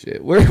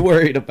bullshit. We're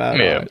worried about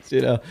Yeah. ours.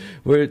 You know,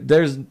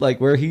 there's like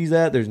where he's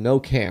at. There's no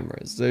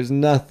cameras. There's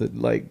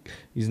nothing. Like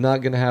he's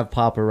not gonna have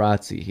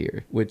paparazzi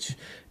here. Which,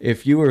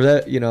 if you were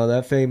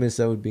that famous,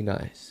 that would be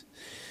nice.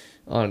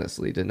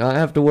 Honestly, to not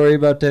have to worry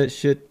about that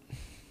shit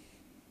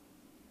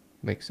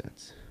makes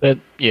sense.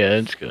 Yeah,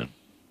 it's good.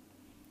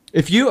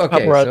 If you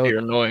Paparazzi are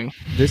annoying.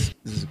 This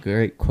is a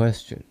great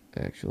question,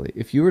 actually.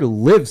 If you were to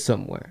live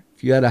somewhere,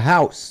 if you had a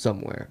house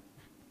somewhere,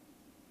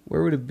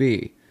 where would it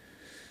be?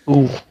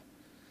 Ooh.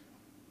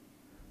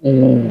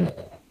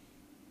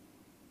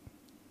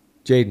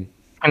 Jaden.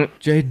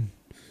 Jaden.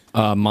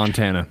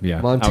 Montana,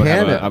 yeah.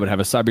 Montana. I would have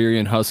a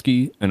Siberian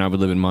Husky, and I would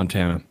live in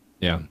Montana.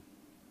 Yeah.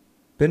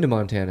 Been to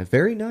Montana.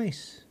 Very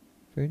nice.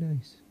 Very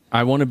nice.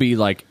 I want to be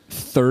like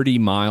 30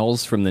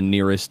 miles from the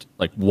nearest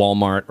like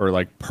Walmart or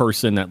like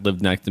person that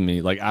lived next to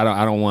me. Like I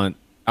want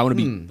to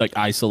be like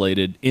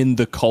isolated in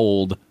the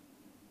cold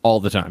all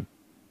the time.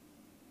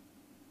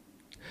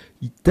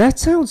 That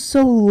sounds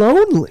so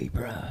lonely,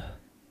 bruh.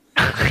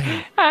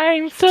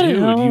 I'm so Dude,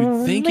 lonely.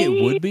 you'd think it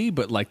would be,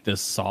 but like the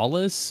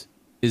solace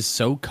is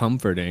so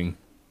comforting.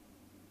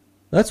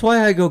 That's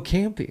why I go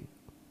camping.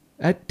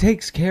 That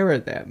takes care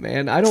of that,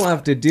 man. I don't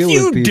have to deal with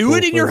You people. do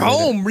it in for your a minute.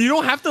 home. You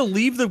don't have to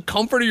leave the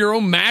comfort of your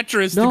own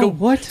mattress No, to go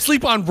what?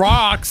 sleep on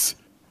rocks.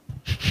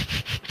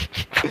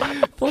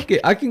 Fuck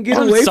it. I can get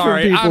I'm away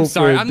sorry. from people I'm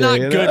sorry. for a I'm not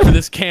day, good for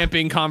this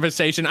camping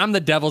conversation. I'm the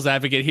devil's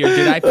advocate here,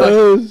 dude.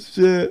 Oh,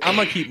 shit. I'm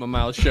gonna keep my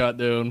mouth shut,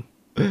 dude.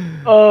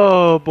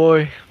 Oh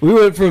boy. We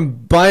went from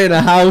buying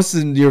a house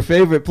in your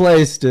favorite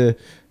place to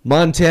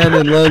Montana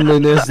and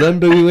loneliness. Then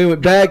we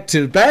went back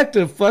to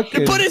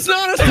fucking. But it's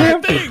not a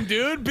sad thing,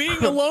 dude.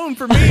 Being alone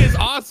for me is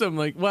awesome.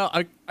 Like, well,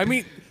 I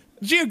mean,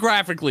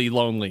 geographically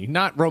lonely,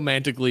 not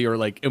romantically or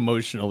like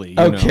emotionally. You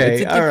know?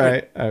 Okay, It's a all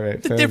different- right.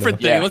 It's a fair different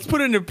enough. thing. Yeah. Let's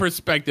put it into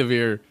perspective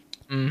here.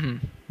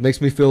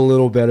 Makes me feel a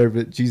little better,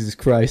 but Jesus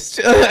Christ,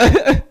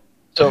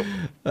 So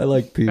I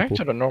like back people.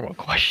 to the normal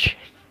question.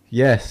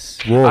 Yes,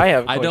 Wolf. I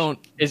have. A I question. don't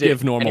Is give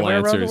it normal anywhere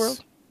around the answers.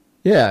 world?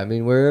 Yeah, I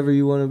mean wherever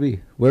you want to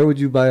be. Where would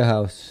you buy a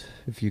house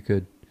if you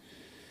could?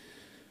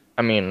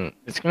 I mean,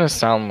 it's gonna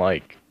sound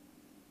like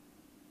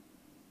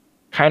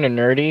kind of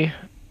nerdy,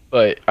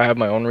 but I have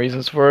my own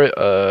reasons for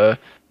it.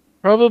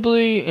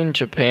 Probably in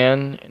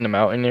Japan, in the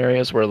mountain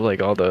areas where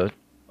like all the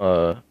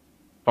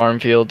farm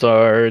fields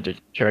are, the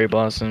cherry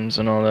blossoms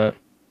and all that.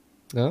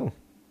 Oh,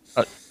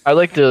 I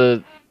like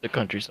the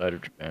countryside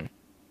of Japan.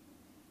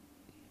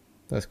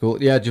 that's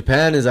cool. Yeah,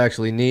 Japan is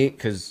actually neat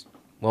because,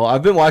 well,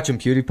 I've been watching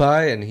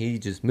PewDiePie and he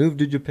just moved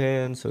to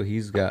Japan, so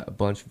he's got a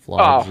bunch of Oh,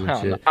 vlogs and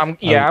hell no.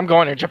 shit. I'm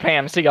going to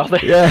Japan to see all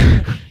that.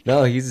 Yeah,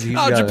 no, he's Oh,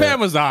 got Japan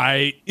was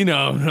alright. You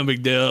know, no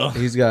big deal.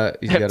 he's got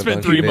a Spent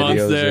bunch 3 of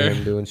months videos there. of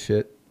him doing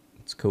shit.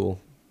 It's cool.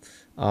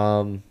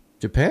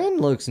 Japan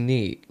looks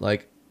neat.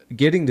 Like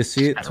getting to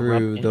see it kinda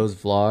through rough, those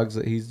vlogs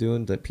that he's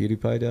doing, that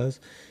PewDiePie does.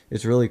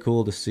 It's really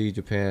cool to see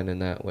Japan in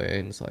that way,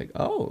 and it's like,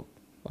 oh,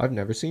 I've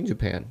never seen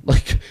Japan.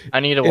 Like I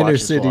need to watch inner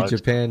his city vlogs.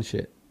 Japan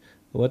shit.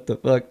 What the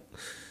fuck?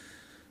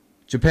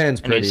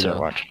 Japan's I need to pretty start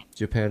though. watching.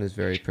 Japan is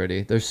very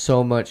pretty. There's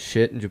so much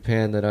shit in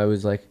Japan that I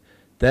was like,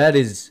 that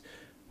is,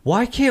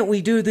 why can't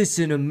we do this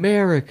in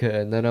America?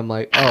 And then I'm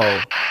like,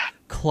 oh,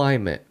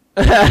 climate.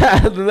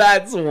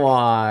 That's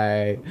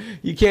why.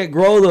 You can't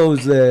grow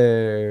those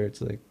there.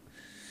 It's like,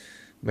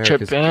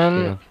 Japan-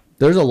 you know,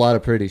 there's a lot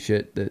of pretty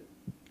shit that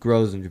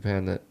grows in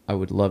Japan that I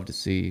would love to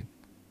see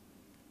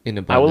in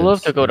abundance. I would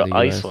love to go in to the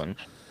US. Iceland.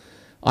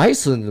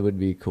 Iceland would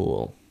be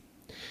cool.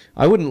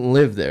 I wouldn't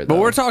live there, though.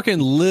 But we're talking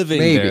living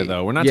Maybe. there,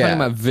 though. We're not Yeah.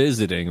 talking about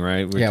visiting,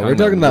 right? we're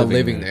talking about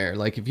living there.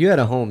 Like, if you had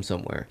a home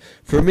somewhere.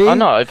 For me, Oh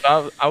no, if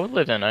I would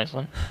live in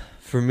Iceland.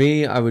 For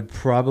me, I would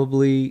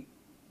probably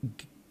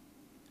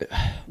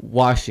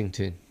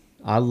Washington.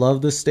 I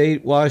love the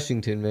state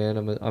Washington, man.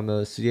 I'm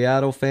a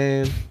Seattle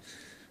fan.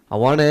 I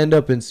want to end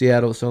up in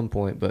Seattle at some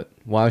point, but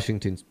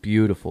Washington's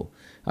beautiful.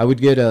 I would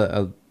get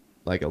a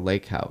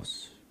lake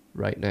house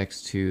right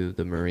next to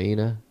the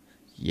marina.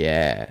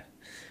 Yeah.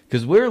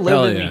 Cuz we're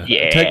living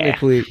yeah.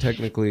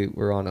 technically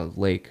we're on a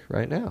lake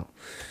right now,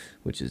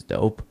 which is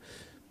dope,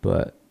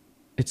 but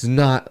it's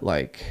not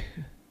like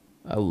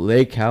a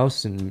lake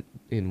house in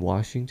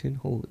Washington.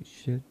 Holy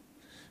shit.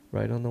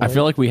 Right on the I lake.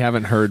 feel like we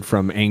haven't heard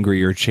from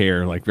Angrier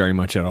Chair like very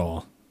much at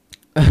all.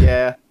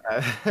 Yeah.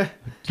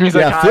 He's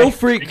yeah, like, feel "Hi,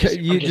 free. I'm just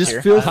You just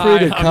here." feel free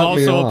to I'm cut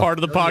me also a off. part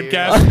of the Oh,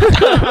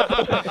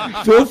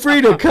 podcast. Feel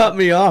free to cut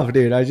me off,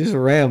 dude. I just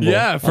ramble.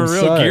 Yeah, for I'm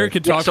real. sorry. Gear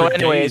can talk So for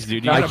anyways, days,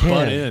 dude. You I gotta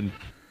butt can. in.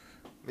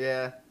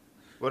 Yeah.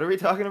 What are we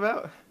talking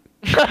about?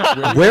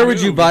 Where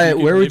would you buy it?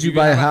 Where would If you could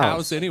buy a have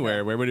house?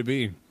 anywhere? Where would it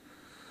be?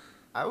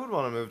 I would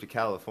want to move to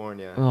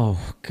California. Oh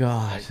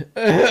God.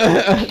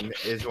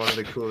 Is one of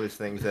the coolest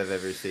things I've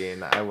ever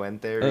seen. I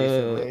went there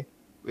recently.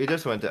 We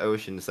just went to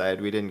Oceanside.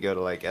 We didn't go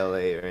to like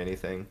LA or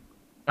anything.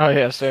 Oh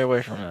yeah, stay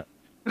away from that.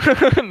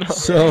 No.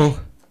 So.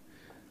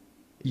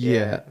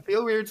 Yeah. I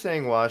feel weird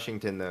saying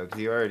Washington though, because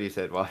you already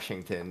said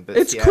Washington. But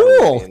It's Seattle would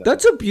cool. be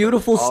That's a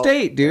beautiful all-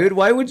 state, dude.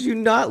 Why would you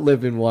not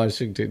live in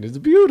Washington? It's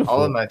beautiful.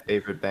 All of my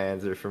favorite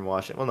bands are from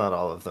Washington. Well, not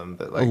all of them,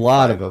 but like a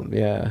lot of 5 them,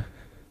 yeah.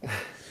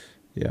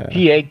 Yeah.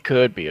 PA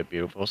could be a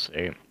beautiful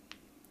state.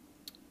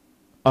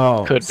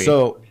 Oh, Could be.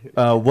 so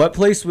what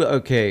place?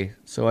 Okay,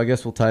 so I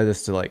guess we'll tie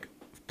this to like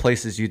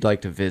places you'd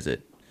like to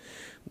visit.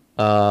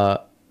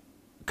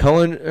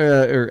 Cullen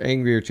or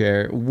Angrier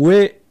Chair,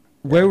 where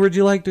would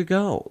you like to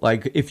go?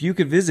 Like, if you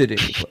could visit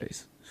any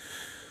place,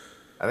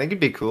 I think it'd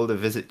be cool to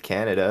visit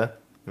Canada.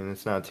 I mean,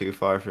 it's not too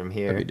far from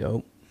here. that'd be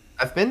dope.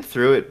 I've been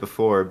through it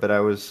before, but I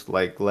was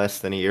like less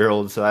than a year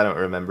old, so I don't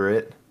remember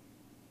it.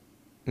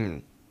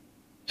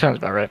 Sounds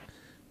about right.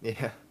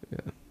 Yeah.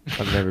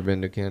 I've never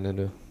been to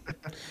Canada.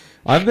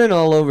 I've been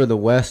all over the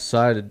west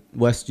side of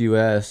West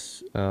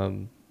U.S.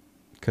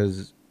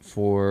 Because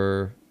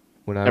for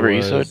when I Never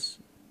was. East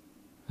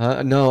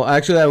side? No,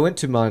 actually, I went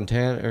to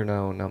Montana. Or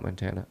no, not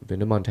Montana. I've been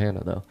to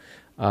Montana, though.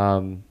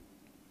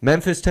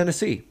 Memphis,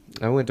 Tennessee.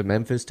 I went to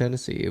Memphis,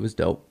 Tennessee. It was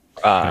dope.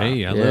 Hey, I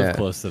yeah. live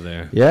close to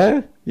there.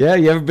 Yeah? Yeah?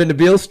 You ever been to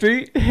Beale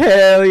Street?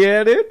 Hell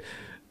yeah, dude.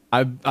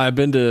 I've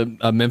been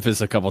to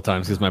Memphis a couple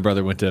times because my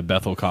brother went to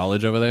Bethel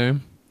College over there.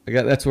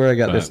 That's where I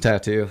got this But-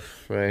 tattoo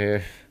right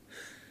here.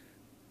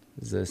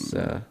 Is this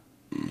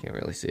can't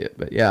really see it,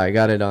 but yeah, I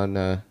got it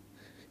on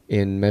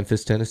in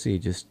Memphis, Tennessee,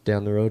 just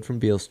down the road from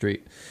Beale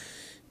Street.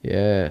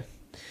 Yeah.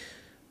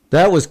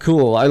 That was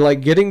cool. I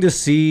like getting to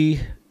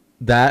see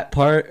that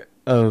part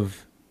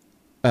of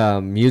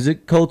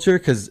music culture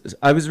because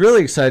I was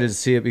really excited to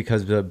see it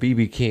because of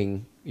B.B.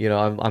 King. You know,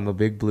 I'm a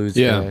big blues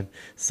fan.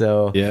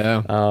 So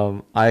Yeah.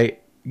 I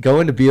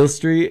going to Beale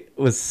Street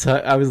was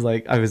I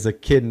was a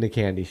kid in a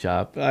candy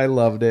shop. I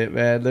loved it,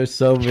 man. There's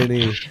so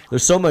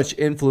much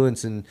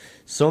influence and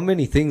so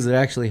many things that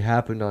actually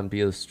happened on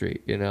Beale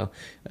Street. You know,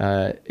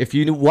 if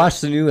you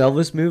watch the new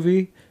Elvis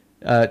movie,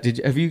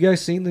 have you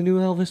guys seen the new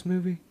Elvis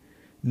movie?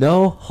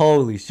 No?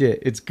 Holy shit.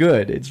 It's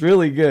good. It's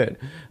really good.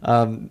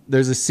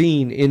 There's a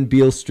scene in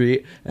Beale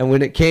Street, and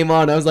when it came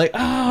on, I was like,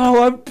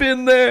 oh, I've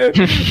been there.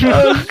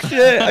 Oh,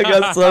 shit. I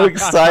got so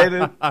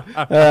excited. I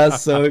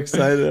was so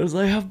excited. I was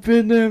like, I've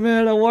been there,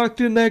 man. I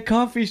walked in that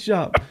coffee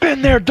shop.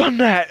 Been there, done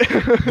that.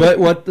 But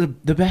what the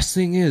best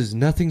thing is,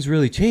 nothing's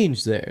really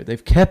changed there.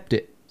 They've kept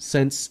it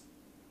since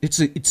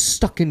it's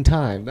stuck in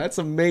time. That's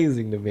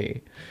amazing to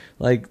me.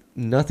 Like,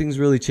 nothing's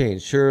really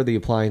changed. Sure, the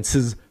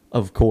appliances,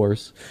 of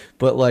course,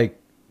 but like,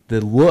 the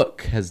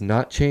look has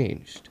not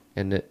changed,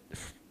 and it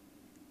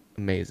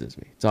amazes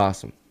me. It's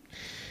awesome.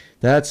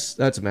 That's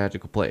a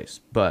magical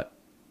place. But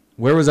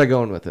where was I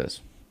going with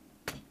this?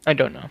 I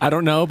don't know. I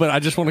don't know, but I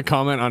just want to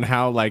comment on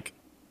how like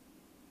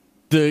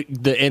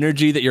the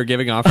energy that you're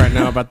giving off right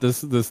now about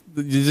this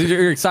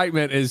your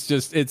excitement is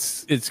just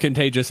it's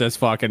contagious as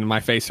fuck, and my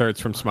face hurts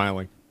from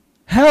smiling.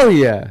 Hell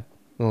yeah!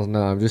 Well,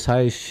 no, I'm just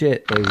high as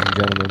shit, ladies and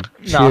gentlemen.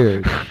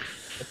 No. Cheers.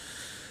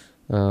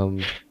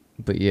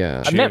 But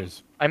yeah, I've never,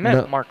 Cheers. I met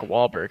No. Mark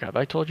Wahlberg. Have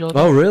I told you all that?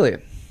 Oh, really?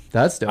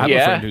 That's dope. I have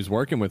Yeah. a friend who's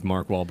working with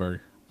Mark Wahlberg.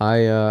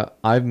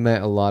 I've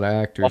met a lot of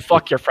actors. Well,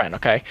 fuck your friend,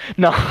 okay?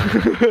 No.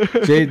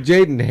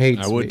 Jaden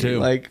hates I would me. too.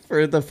 Like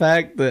for the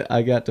fact that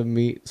I got to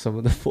meet some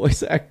of the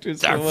voice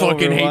actors. I from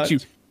fucking Overwatch. hate you.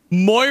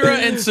 Moira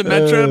and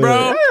Symmetra,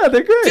 bro. Yeah,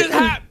 they're great.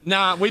 Just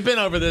nah, we've been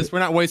over this. We're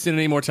not wasting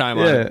any more time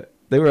on Yeah, it.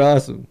 they were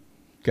awesome.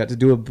 Got to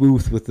do a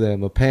booth with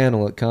them, a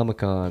panel at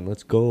Comic-Con.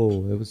 Let's go.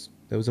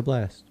 It was a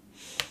blast.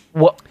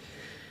 What?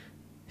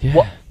 Yeah.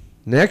 What?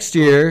 Next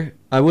year,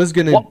 I was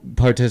gonna What?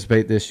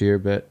 participate this year,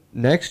 but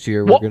next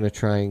year we're What? gonna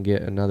try and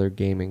get another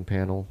gaming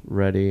panel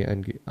ready,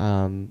 and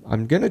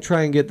I'm gonna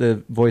try and get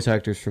the voice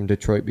actors from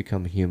Detroit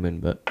Become Human,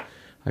 but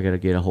I gotta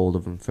get a hold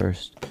of them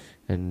first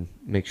and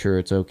make sure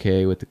it's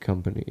okay with the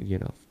company, you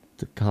know,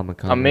 the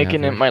Comic-Con. I'm we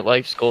making have it here. my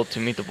life's goal to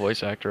meet the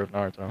voice actor of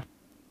Naruto.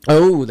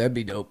 Oh, that'd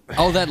be dope.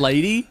 Oh, that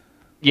lady?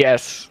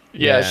 Yes.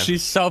 Yeah, Yes.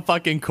 she's so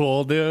fucking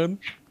cool, dude.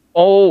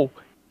 Oh,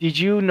 did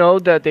you know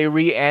that they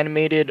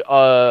reanimated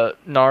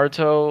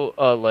Naruto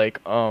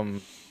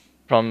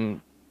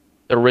from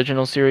the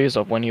original series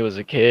of when he was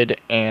a kid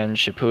and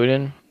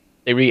Shippuden?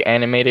 They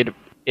reanimated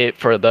it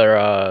for their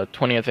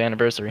 20th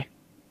anniversary.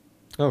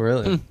 Oh,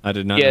 really? I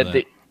did not Yeah, know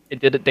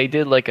that. they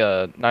did like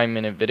a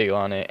 9-minute video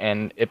on it,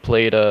 and it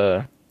played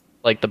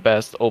like the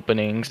best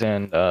openings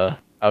and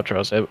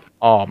outros.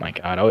 Oh my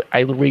god, I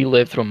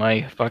relived through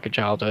my fucking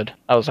childhood.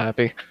 I was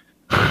happy.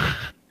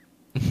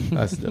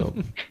 That's dope.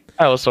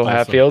 I was so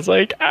happy. I was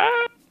like,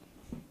 ah.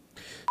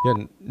 Yeah,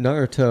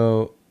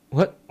 Naruto.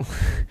 What?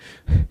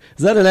 Is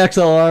that an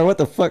XLR? What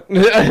the fuck?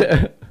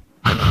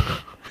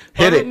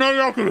 Hit it.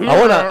 I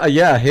wanna.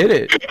 Yeah, hit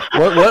it.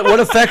 What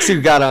effects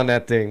you got on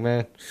that thing,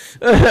 man?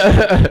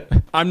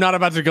 I'm not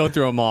about to go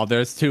through them all.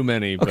 There's too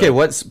many. But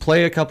Okay,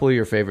 play a couple of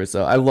your favorites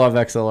though. I love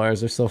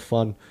XLRs. They're so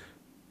fun.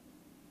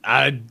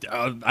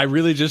 I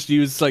really just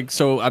use I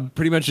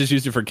pretty much just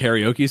used it for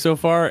karaoke so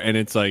far, and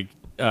it's like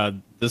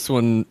this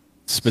one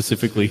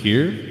specifically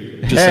here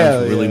just Hell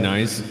sounds really yeah.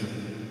 nice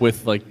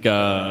with like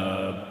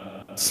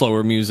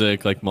slower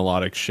music, like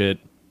melodic shit.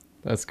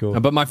 That's cool.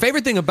 But my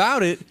favorite thing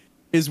about it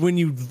is when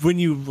you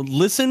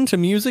listen to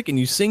music and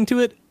you sing to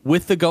it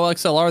with the Go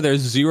XLR,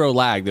 there's zero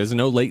lag. There's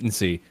no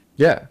latency.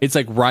 Yeah. It's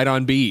like right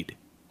on beat.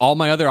 All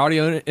my other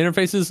audio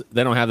interfaces,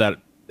 they don't have that.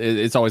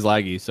 It's always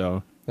laggy.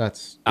 So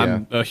That's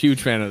I'm a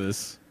huge fan of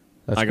this.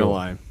 That's Not gonna cool.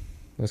 lie.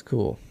 That's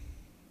cool.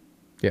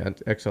 Yeah,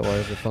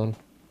 XLRs are fun.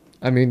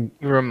 I mean,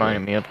 You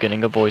reminded me of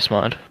getting a voice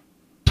mod,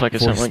 so I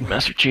could sound Voice like mod.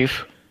 Master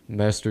Chief.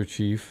 Master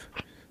Chief.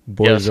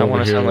 Boys Yes, I over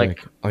wanna here sound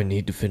like- I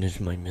need to finish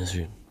my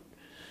mission.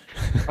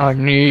 I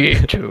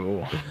need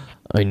to.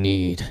 I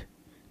need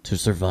to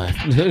survive.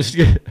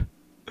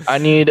 I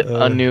need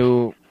a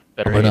new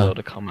better I'm gonna- Halo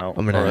to come out.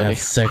 I'm gonna already. have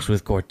sex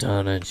with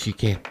Cortana and she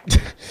can't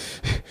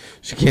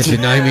she can't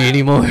deny me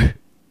anymore.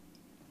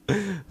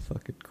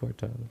 Fucking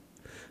Cortana.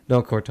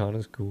 No,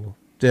 Cortana's cool.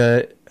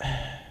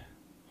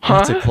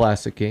 That's a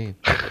classic game.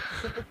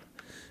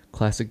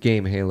 Classic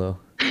game, Halo.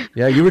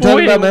 Yeah, you were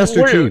talking about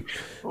Master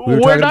Chief. We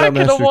were We're talking not about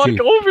gonna Master walk Chief.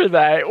 over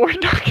that. We're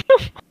not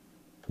gonna.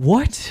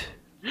 What?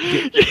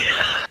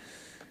 I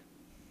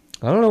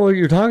don't know what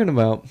you're talking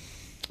about.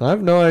 I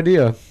have no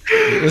idea.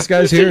 This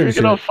guy's You're hearing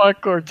gonna shit.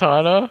 fuck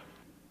Cortana?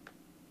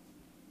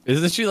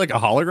 Isn't she like a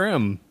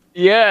hologram?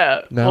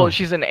 Yeah. No. Well,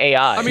 she's an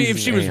AI. I mean, if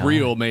She's she an was AI.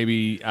 real,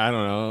 maybe I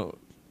don't know.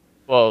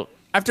 well,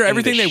 After in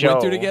everything the they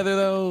went through show. together,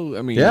 though,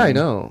 I mean, Yeah, I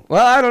know.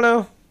 Well, I don't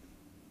know.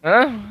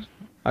 huh?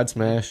 I'd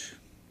smash.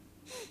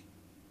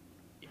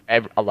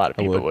 A lot of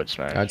I people would. would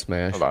smash. I'd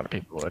smash. A lot of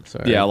people would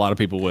Sorry. Yeah, a lot of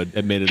people would.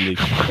 Admittedly,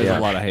 there's Yeah. a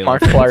lot of Halo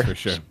Mark fans Clark. for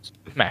sure.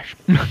 smash.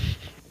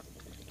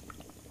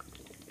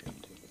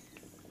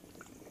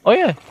 Oh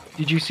yeah.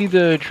 Did you see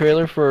the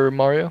trailer for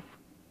Mario?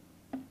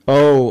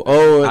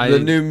 Oh, I- the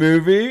new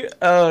movie?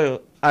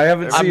 Oh, I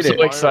haven't I'm seen so it.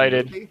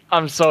 excited.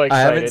 I'm so I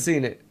excited. haven't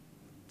seen it.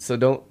 So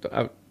don't.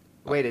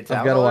 Wait, it's I've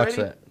out got to watch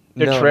already? that.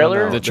 The No, no,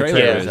 trailer? no, The trailer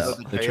trailer's is.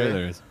 out. The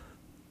trailer is.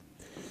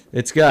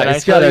 It's got Can I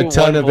it's got tell a you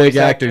ton one of big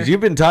voice actors. actor? You've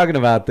been talking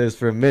about this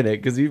for a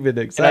minute because you've been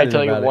Can I excited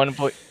tell you about one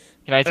it.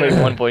 Can I tell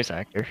you one voice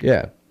actor?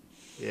 Yeah.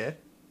 Yeah.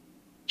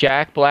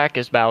 Jack Black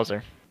is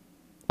Bowser.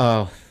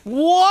 Oh,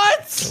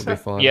 What? that'll be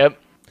fun. Yep.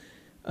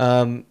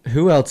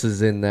 Who else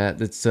is in that?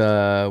 That's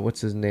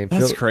what's his name?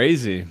 That's Phil-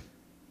 crazy.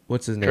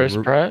 What's his name? Chris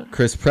Pratt?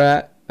 Chris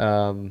Pratt.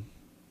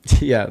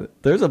 Yeah,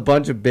 there's a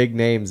bunch of big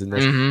names in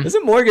this. Mhm.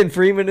 Isn't Morgan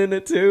Freeman in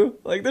it too?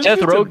 Like there's Seth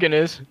just a- Rogen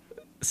is.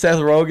 Seth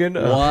Rogen.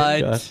 Oh, my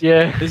What? gosh.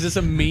 Yeah. Is this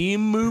a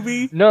meme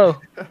movie? No.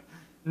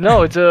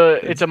 No, it's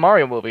a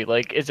Mario movie.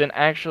 Like it's an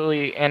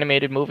actually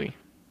animated movie.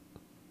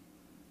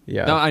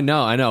 Yeah. No,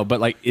 I know,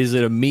 but like, is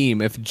it a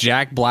meme if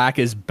Jack Black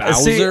is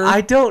Bowser? See, I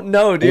don't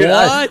know, dude.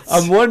 What?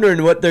 I'm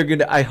wondering what they're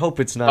gonna. I hope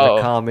it's not Oh.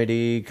 a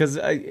comedy, because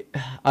I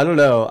don't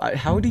know.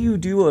 How do you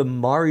do a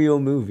Mario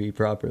movie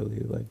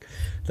properly? Like,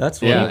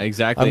 that's what yeah,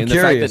 exactly. I'm And the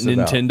fact that curious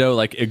about. Nintendo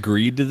like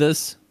agreed to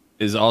this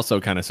is also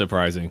kind of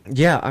surprising.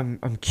 Yeah, I'm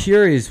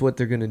curious what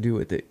they're gonna do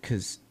with it,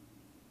 because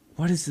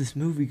what is this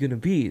movie gonna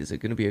be? Is it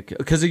gonna be a?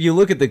 Because you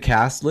look at the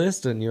cast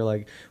list and you're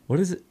like, what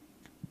is it?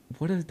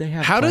 what do they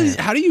have? How planned?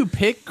 do you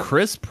pick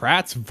Chris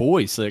Pratt's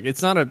voice? Like,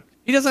 it's not a.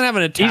 He doesn't have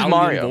an Italian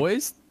Mario.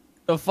 voice.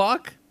 The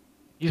fuck?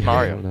 He's I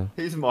Mario. don't know.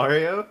 He's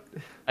Mario.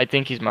 I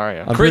think he's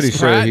Mario. I'm pretty Chris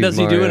sure Pratt, he's does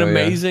he do an Mario, yeah.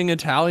 amazing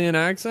Italian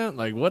accent?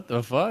 Like, what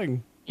the fuck?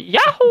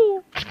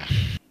 Yahoo!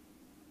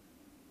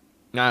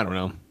 I don't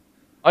know.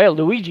 Oh yeah,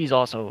 Luigi's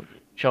also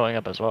showing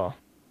up as well.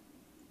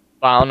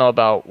 But I don't know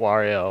about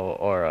Wario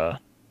or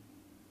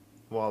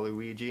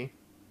Waluigi.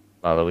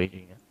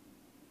 Luigi.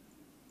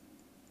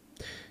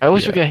 I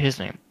always Yeah. forget his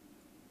name.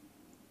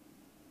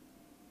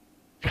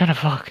 It's kind of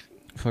fucked.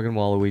 Fucking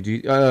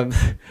Waluigi.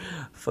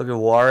 Fucking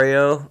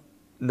Wario.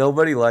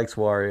 Nobody likes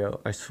Wario.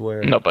 I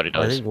swear. Nobody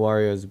I does. think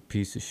Wario is a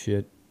piece of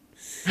shit.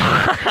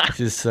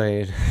 Just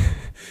saying.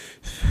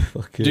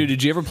 Fucking. Dude,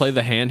 did you ever play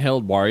the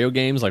handheld Wario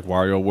games like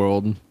Wario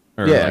World?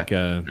 Or Yeah. like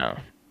No,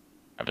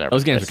 I've never.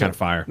 those games played are kind of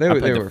fire. They I were-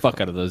 played they the were fuck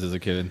fun. out of those as a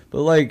kid.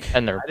 But like, it. I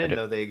never I played didn't it.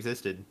 know they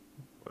existed.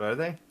 What are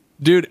they?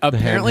 Dude,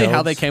 apparently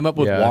how they handhelds? came up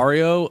with Yeah.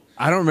 Wario,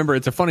 I don't remember.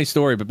 It's a funny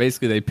story, but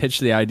basically they pitched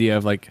the idea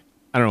of like,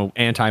 I don't know,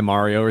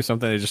 anti-Mario or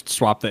something. They just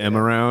swapped the M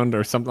around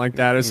or something like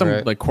that. Or some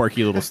Right. like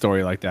quirky little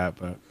story like that.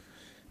 But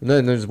and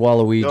then there's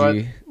Waluigi.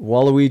 Go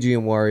Waluigi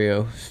and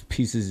Wario,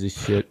 pieces of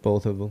shit,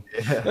 both of them.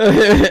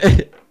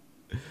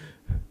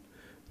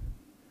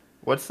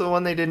 What's the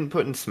one they didn't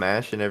put in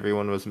Smash and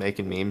everyone was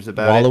making memes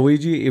about it?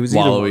 Waluigi. It was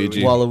Waluigi.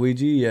 either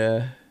Waluigi.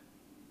 Yeah.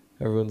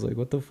 Everyone's like,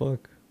 "What the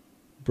fuck,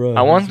 bro?"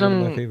 I want He's one of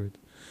my them favorites.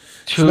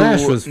 To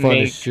Smash was fun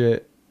make as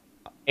shit.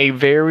 a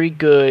very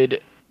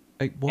good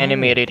Like, whoa,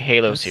 animated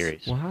Halo that's-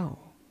 series. Wow,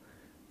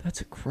 that's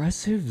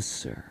aggressive,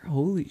 sir.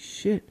 Holy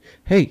shit!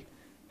 Hey,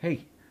 I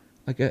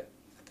got.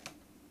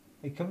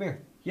 Hey, come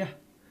here. Yeah.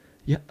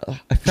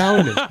 I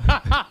found him.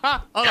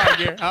 hold on,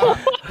 here.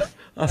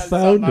 I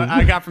found him.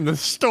 I got from the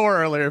store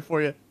earlier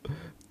for you.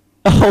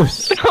 Oh,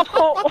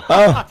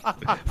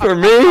 for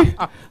me?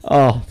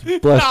 Oh,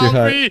 bless your Not for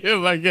heart. you,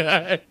 my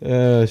guy.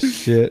 Oh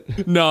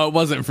shit. No, it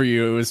wasn't for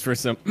you. It was for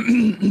some.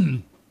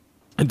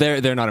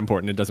 They're not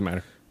important. It doesn't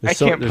matter. I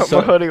can't put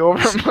my hoodie over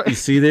my. You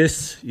see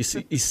this? You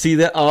see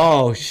that?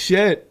 Oh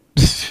shit.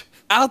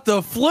 Out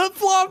the flip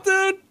flop,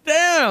 dude.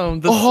 Damn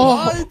the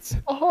Oh. slides.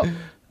 Oh.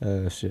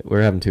 Oh shit.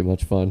 We're having too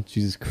much fun.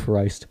 Jesus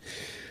Christ.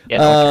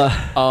 Yeah,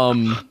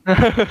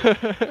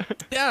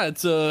 Yeah,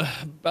 it's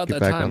about Get that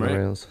back time, on the right?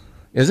 rails.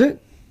 Is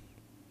it?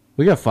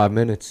 We got 5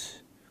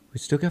 minutes. We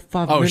still got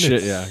 5 Oh minutes.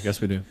 shit! Yeah, I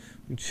guess we do.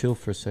 We can chill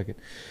for a second.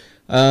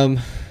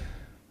 Man,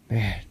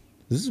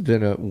 this has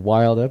been a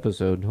wild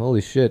episode.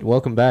 Holy shit!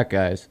 Welcome back,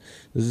 guys.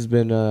 This has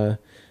been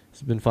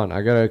fun.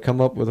 I gotta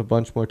come up with a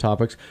bunch more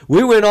topics.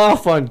 We went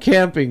off on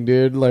camping,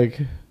 dude. Like,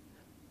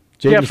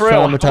 James yeah, for real.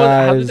 How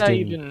traumatized. did that and-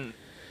 even?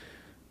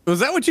 Was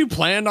that what you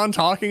planned on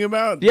talking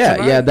about? Yeah,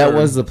 tonight, yeah, that or-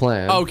 was the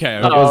plan. Okay,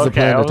 That okay. was the okay.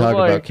 plan I to was talk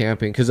about like-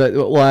 camping because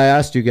I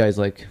asked you guys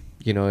like,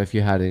 you know, if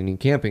you had any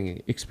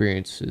camping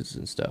experiences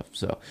and stuff.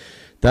 So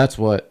that's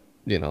what,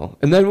 you know.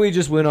 And then we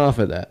just went off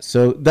of that.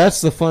 So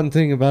that's the fun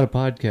thing about a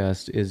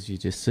podcast is you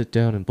just sit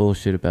down and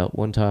bullshit about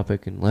one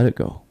topic and let it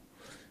go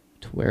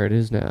to where it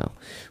is now.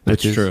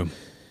 That's Which is, true.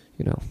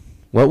 You know,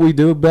 what we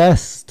do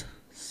best.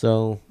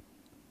 So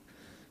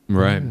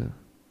Right. yeah.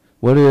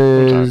 What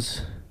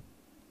is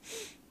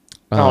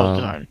All um,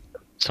 the time.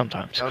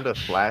 Sometimes. Found a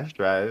flash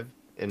drive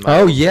in my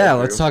Oh old yeah, bedroom.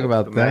 let's talk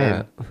about So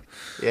man, that.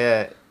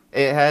 Yeah,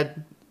 it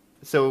had.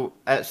 So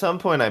at some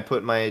point, I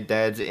put my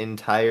dad's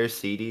entire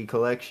CD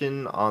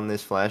collection on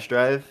this flash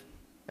drive,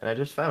 and I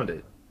just found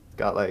it. It's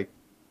got like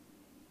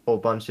a whole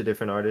bunch of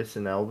different artists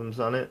and albums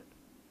on it.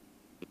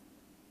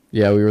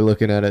 Yeah, we were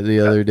looking at it the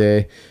other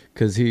day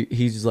because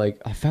he's like,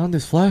 I found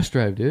this flash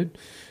drive, dude.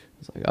 I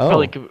was like, oh,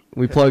 Probably could-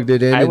 we plugged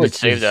it in. I and would it's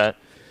save just, that.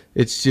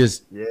 It's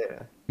just Yeah.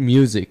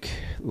 music,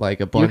 like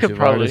a bunch could of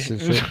probably- artists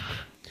and shit.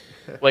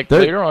 Like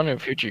There- later on in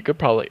the future, it could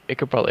probably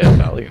have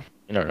value.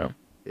 You don't know.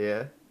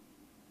 Yeah.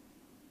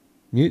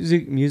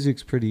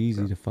 Music's pretty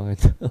easy to find.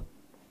 Who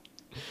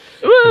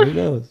Woo!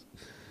 knows?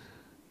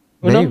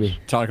 Who knows? Maybe.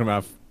 Talking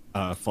about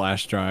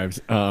flash drives.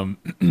 On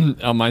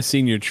my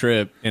senior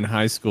trip in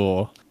high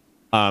school,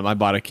 I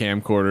bought a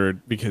camcorder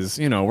because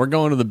we're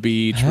going to the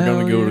beach, we're Hell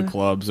going to go yeah. to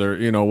clubs or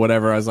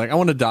whatever. I was like, I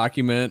want to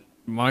document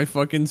my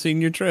fucking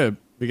senior trip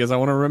because I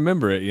want to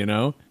remember it,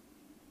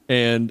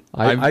 And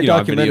I I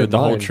documented videoed the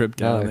whole mine, trip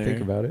now down I there.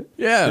 think about it.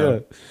 Yeah.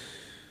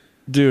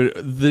 Dude,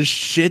 the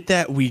shit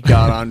that we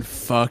got on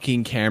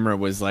fucking camera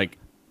was like,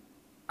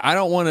 I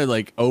don't want to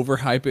like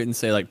overhype it and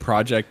say like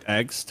Project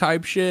X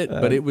type shit,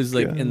 but it was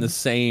like in the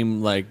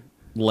same like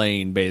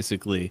lane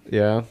basically.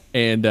 Yeah.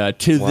 And to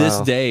this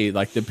Wow. day,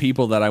 like the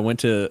people that I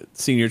went to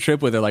senior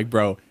trip with are like,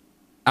 bro,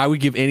 I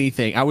would give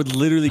anything. I would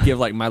literally give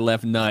like my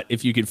left nut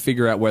if you could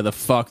figure out where the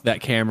fuck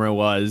that camera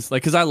was.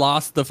 Like, cause I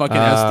lost the fucking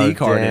SD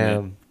card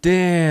in it.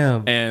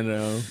 Damn. And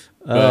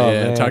but Oh,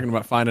 yeah, man. talking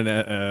about finding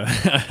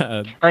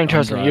I ain't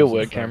trusting drives you and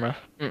with stuff. camera.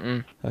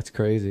 Mm-mm. That's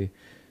crazy.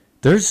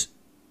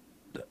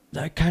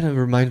 That kind of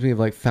reminds me of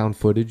like found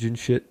footage and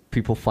shit.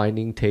 People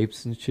finding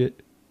tapes and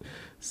shit.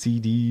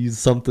 CDs,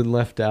 something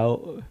left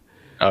out.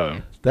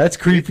 Oh. That's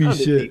creepy found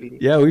a shit. DVD.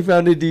 Yeah, we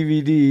found a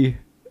DVD.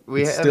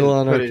 We It's haven't still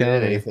on put our it counter.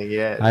 in anything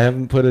yet. I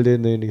haven't put it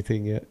in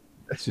anything yet.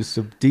 It's just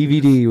a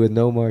DVD with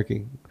no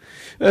marking.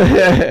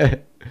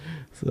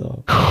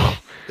 So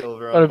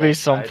Silver on That'd be both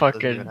some sides, doesn't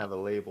fucking- even have a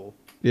label.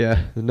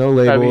 yeah, no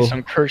That'd label. be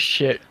some cursed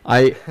shit.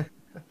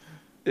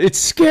 It's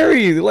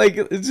scary. Like,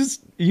 it's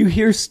just, you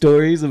hear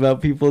stories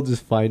about people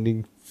just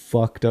finding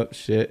fucked up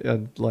shit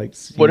on like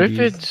CDs. What if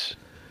it's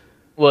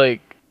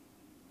like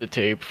the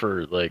tape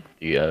for like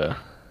the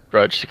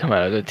Grudge to come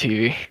out of the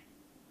TV?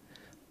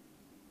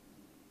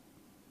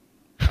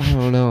 I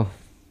don't know.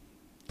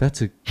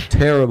 That's a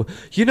terrible.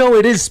 You know,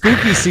 it is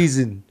spooky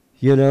season.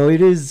 You know, it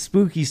is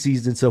spooky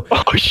season, so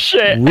Oh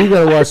shit! we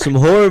gotta watch some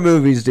horror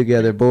movies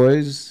together,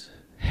 boys.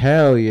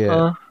 Hell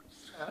yeah.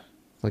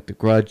 Like The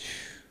Grudge.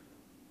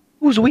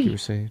 Who's You we? were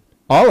saying.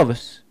 All of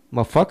us.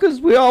 Motherfuckers,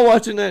 we all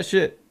watching that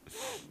shit.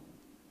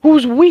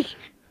 Who's we?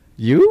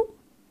 You?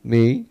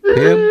 Me?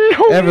 Him?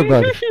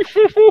 Everybody.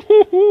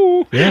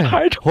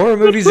 Yeah. Horror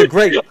movies are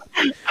great.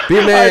 Be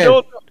a man. I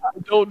don't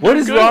What do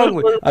is good wrong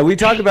with with? We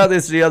talked about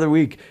this the other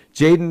week.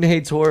 Jaden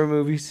hates horror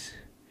movies.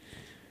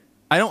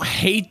 I don't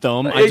hate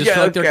them. I just Yeah,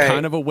 feel like they're okay.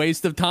 kind of a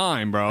waste of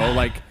time, bro.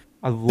 Like,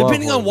 I love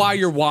depending on horror why movies.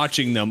 you're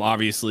watching them,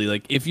 obviously.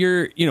 Like, if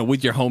you're,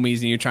 with your homies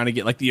and you're trying to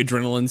get like the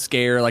adrenaline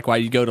scare, like why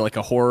you go to like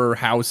a horror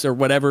house or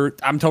whatever,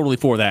 I'm totally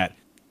for that.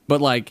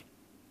 But like,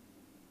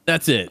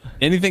 that's it.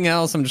 Anything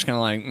else, I'm just kind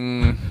of like,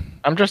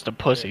 I'm just a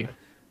pussy.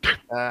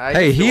 I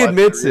Hey, used to he watch the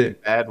admits really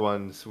it. Bad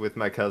ones with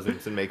my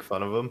cousins and make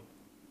fun of them.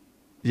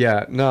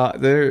 Yeah, no,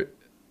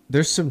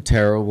 there's some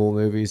terrible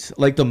movies.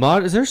 Like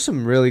there's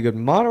some really good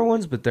modern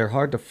ones, but they're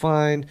hard to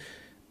find.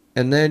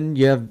 And then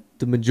you have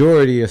the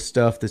majority of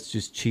stuff that's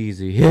just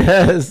cheesy.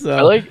 Yeah, so,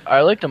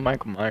 I like the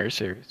Michael Myers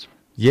series.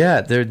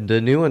 yeah, the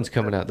new one's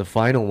coming out. The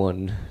final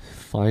one.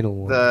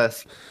 The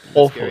scary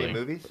Hopefully.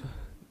 movies.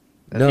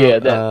 No, Yeah,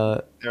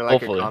 that- They're like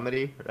Hopefully. a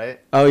comedy, right?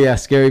 oh yeah,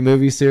 scary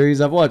movie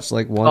series. I've watched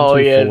like 1 Oh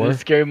through yeah, 4. the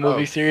scary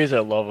movie Oh. series. I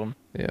love them.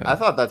 Yeah. I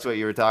thought that's what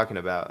you were talking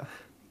about.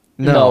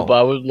 No, but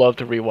I would love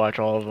to rewatch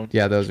all of them.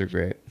 Yeah, those are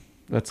great.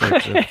 That's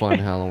like the fun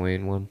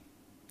Halloween one.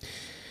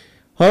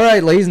 All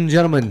right, ladies and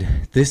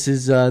gentlemen, this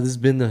has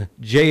been the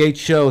JH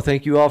Show.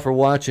 Thank you all for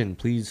watching.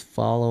 Please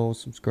follow,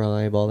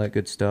 subscribe, all that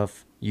good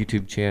stuff.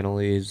 YouTube channel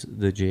is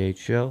the JH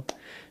Show.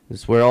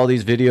 This is where all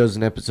these videos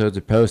and episodes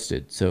are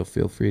posted, so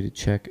feel free to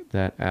check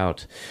that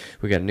out.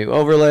 We got a new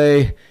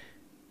overlay.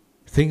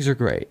 Things are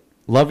great.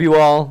 Love you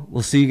all.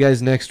 We'll see you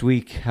guys next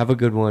week. Have a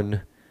good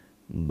one.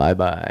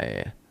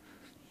 Bye-bye.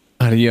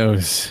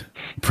 adios.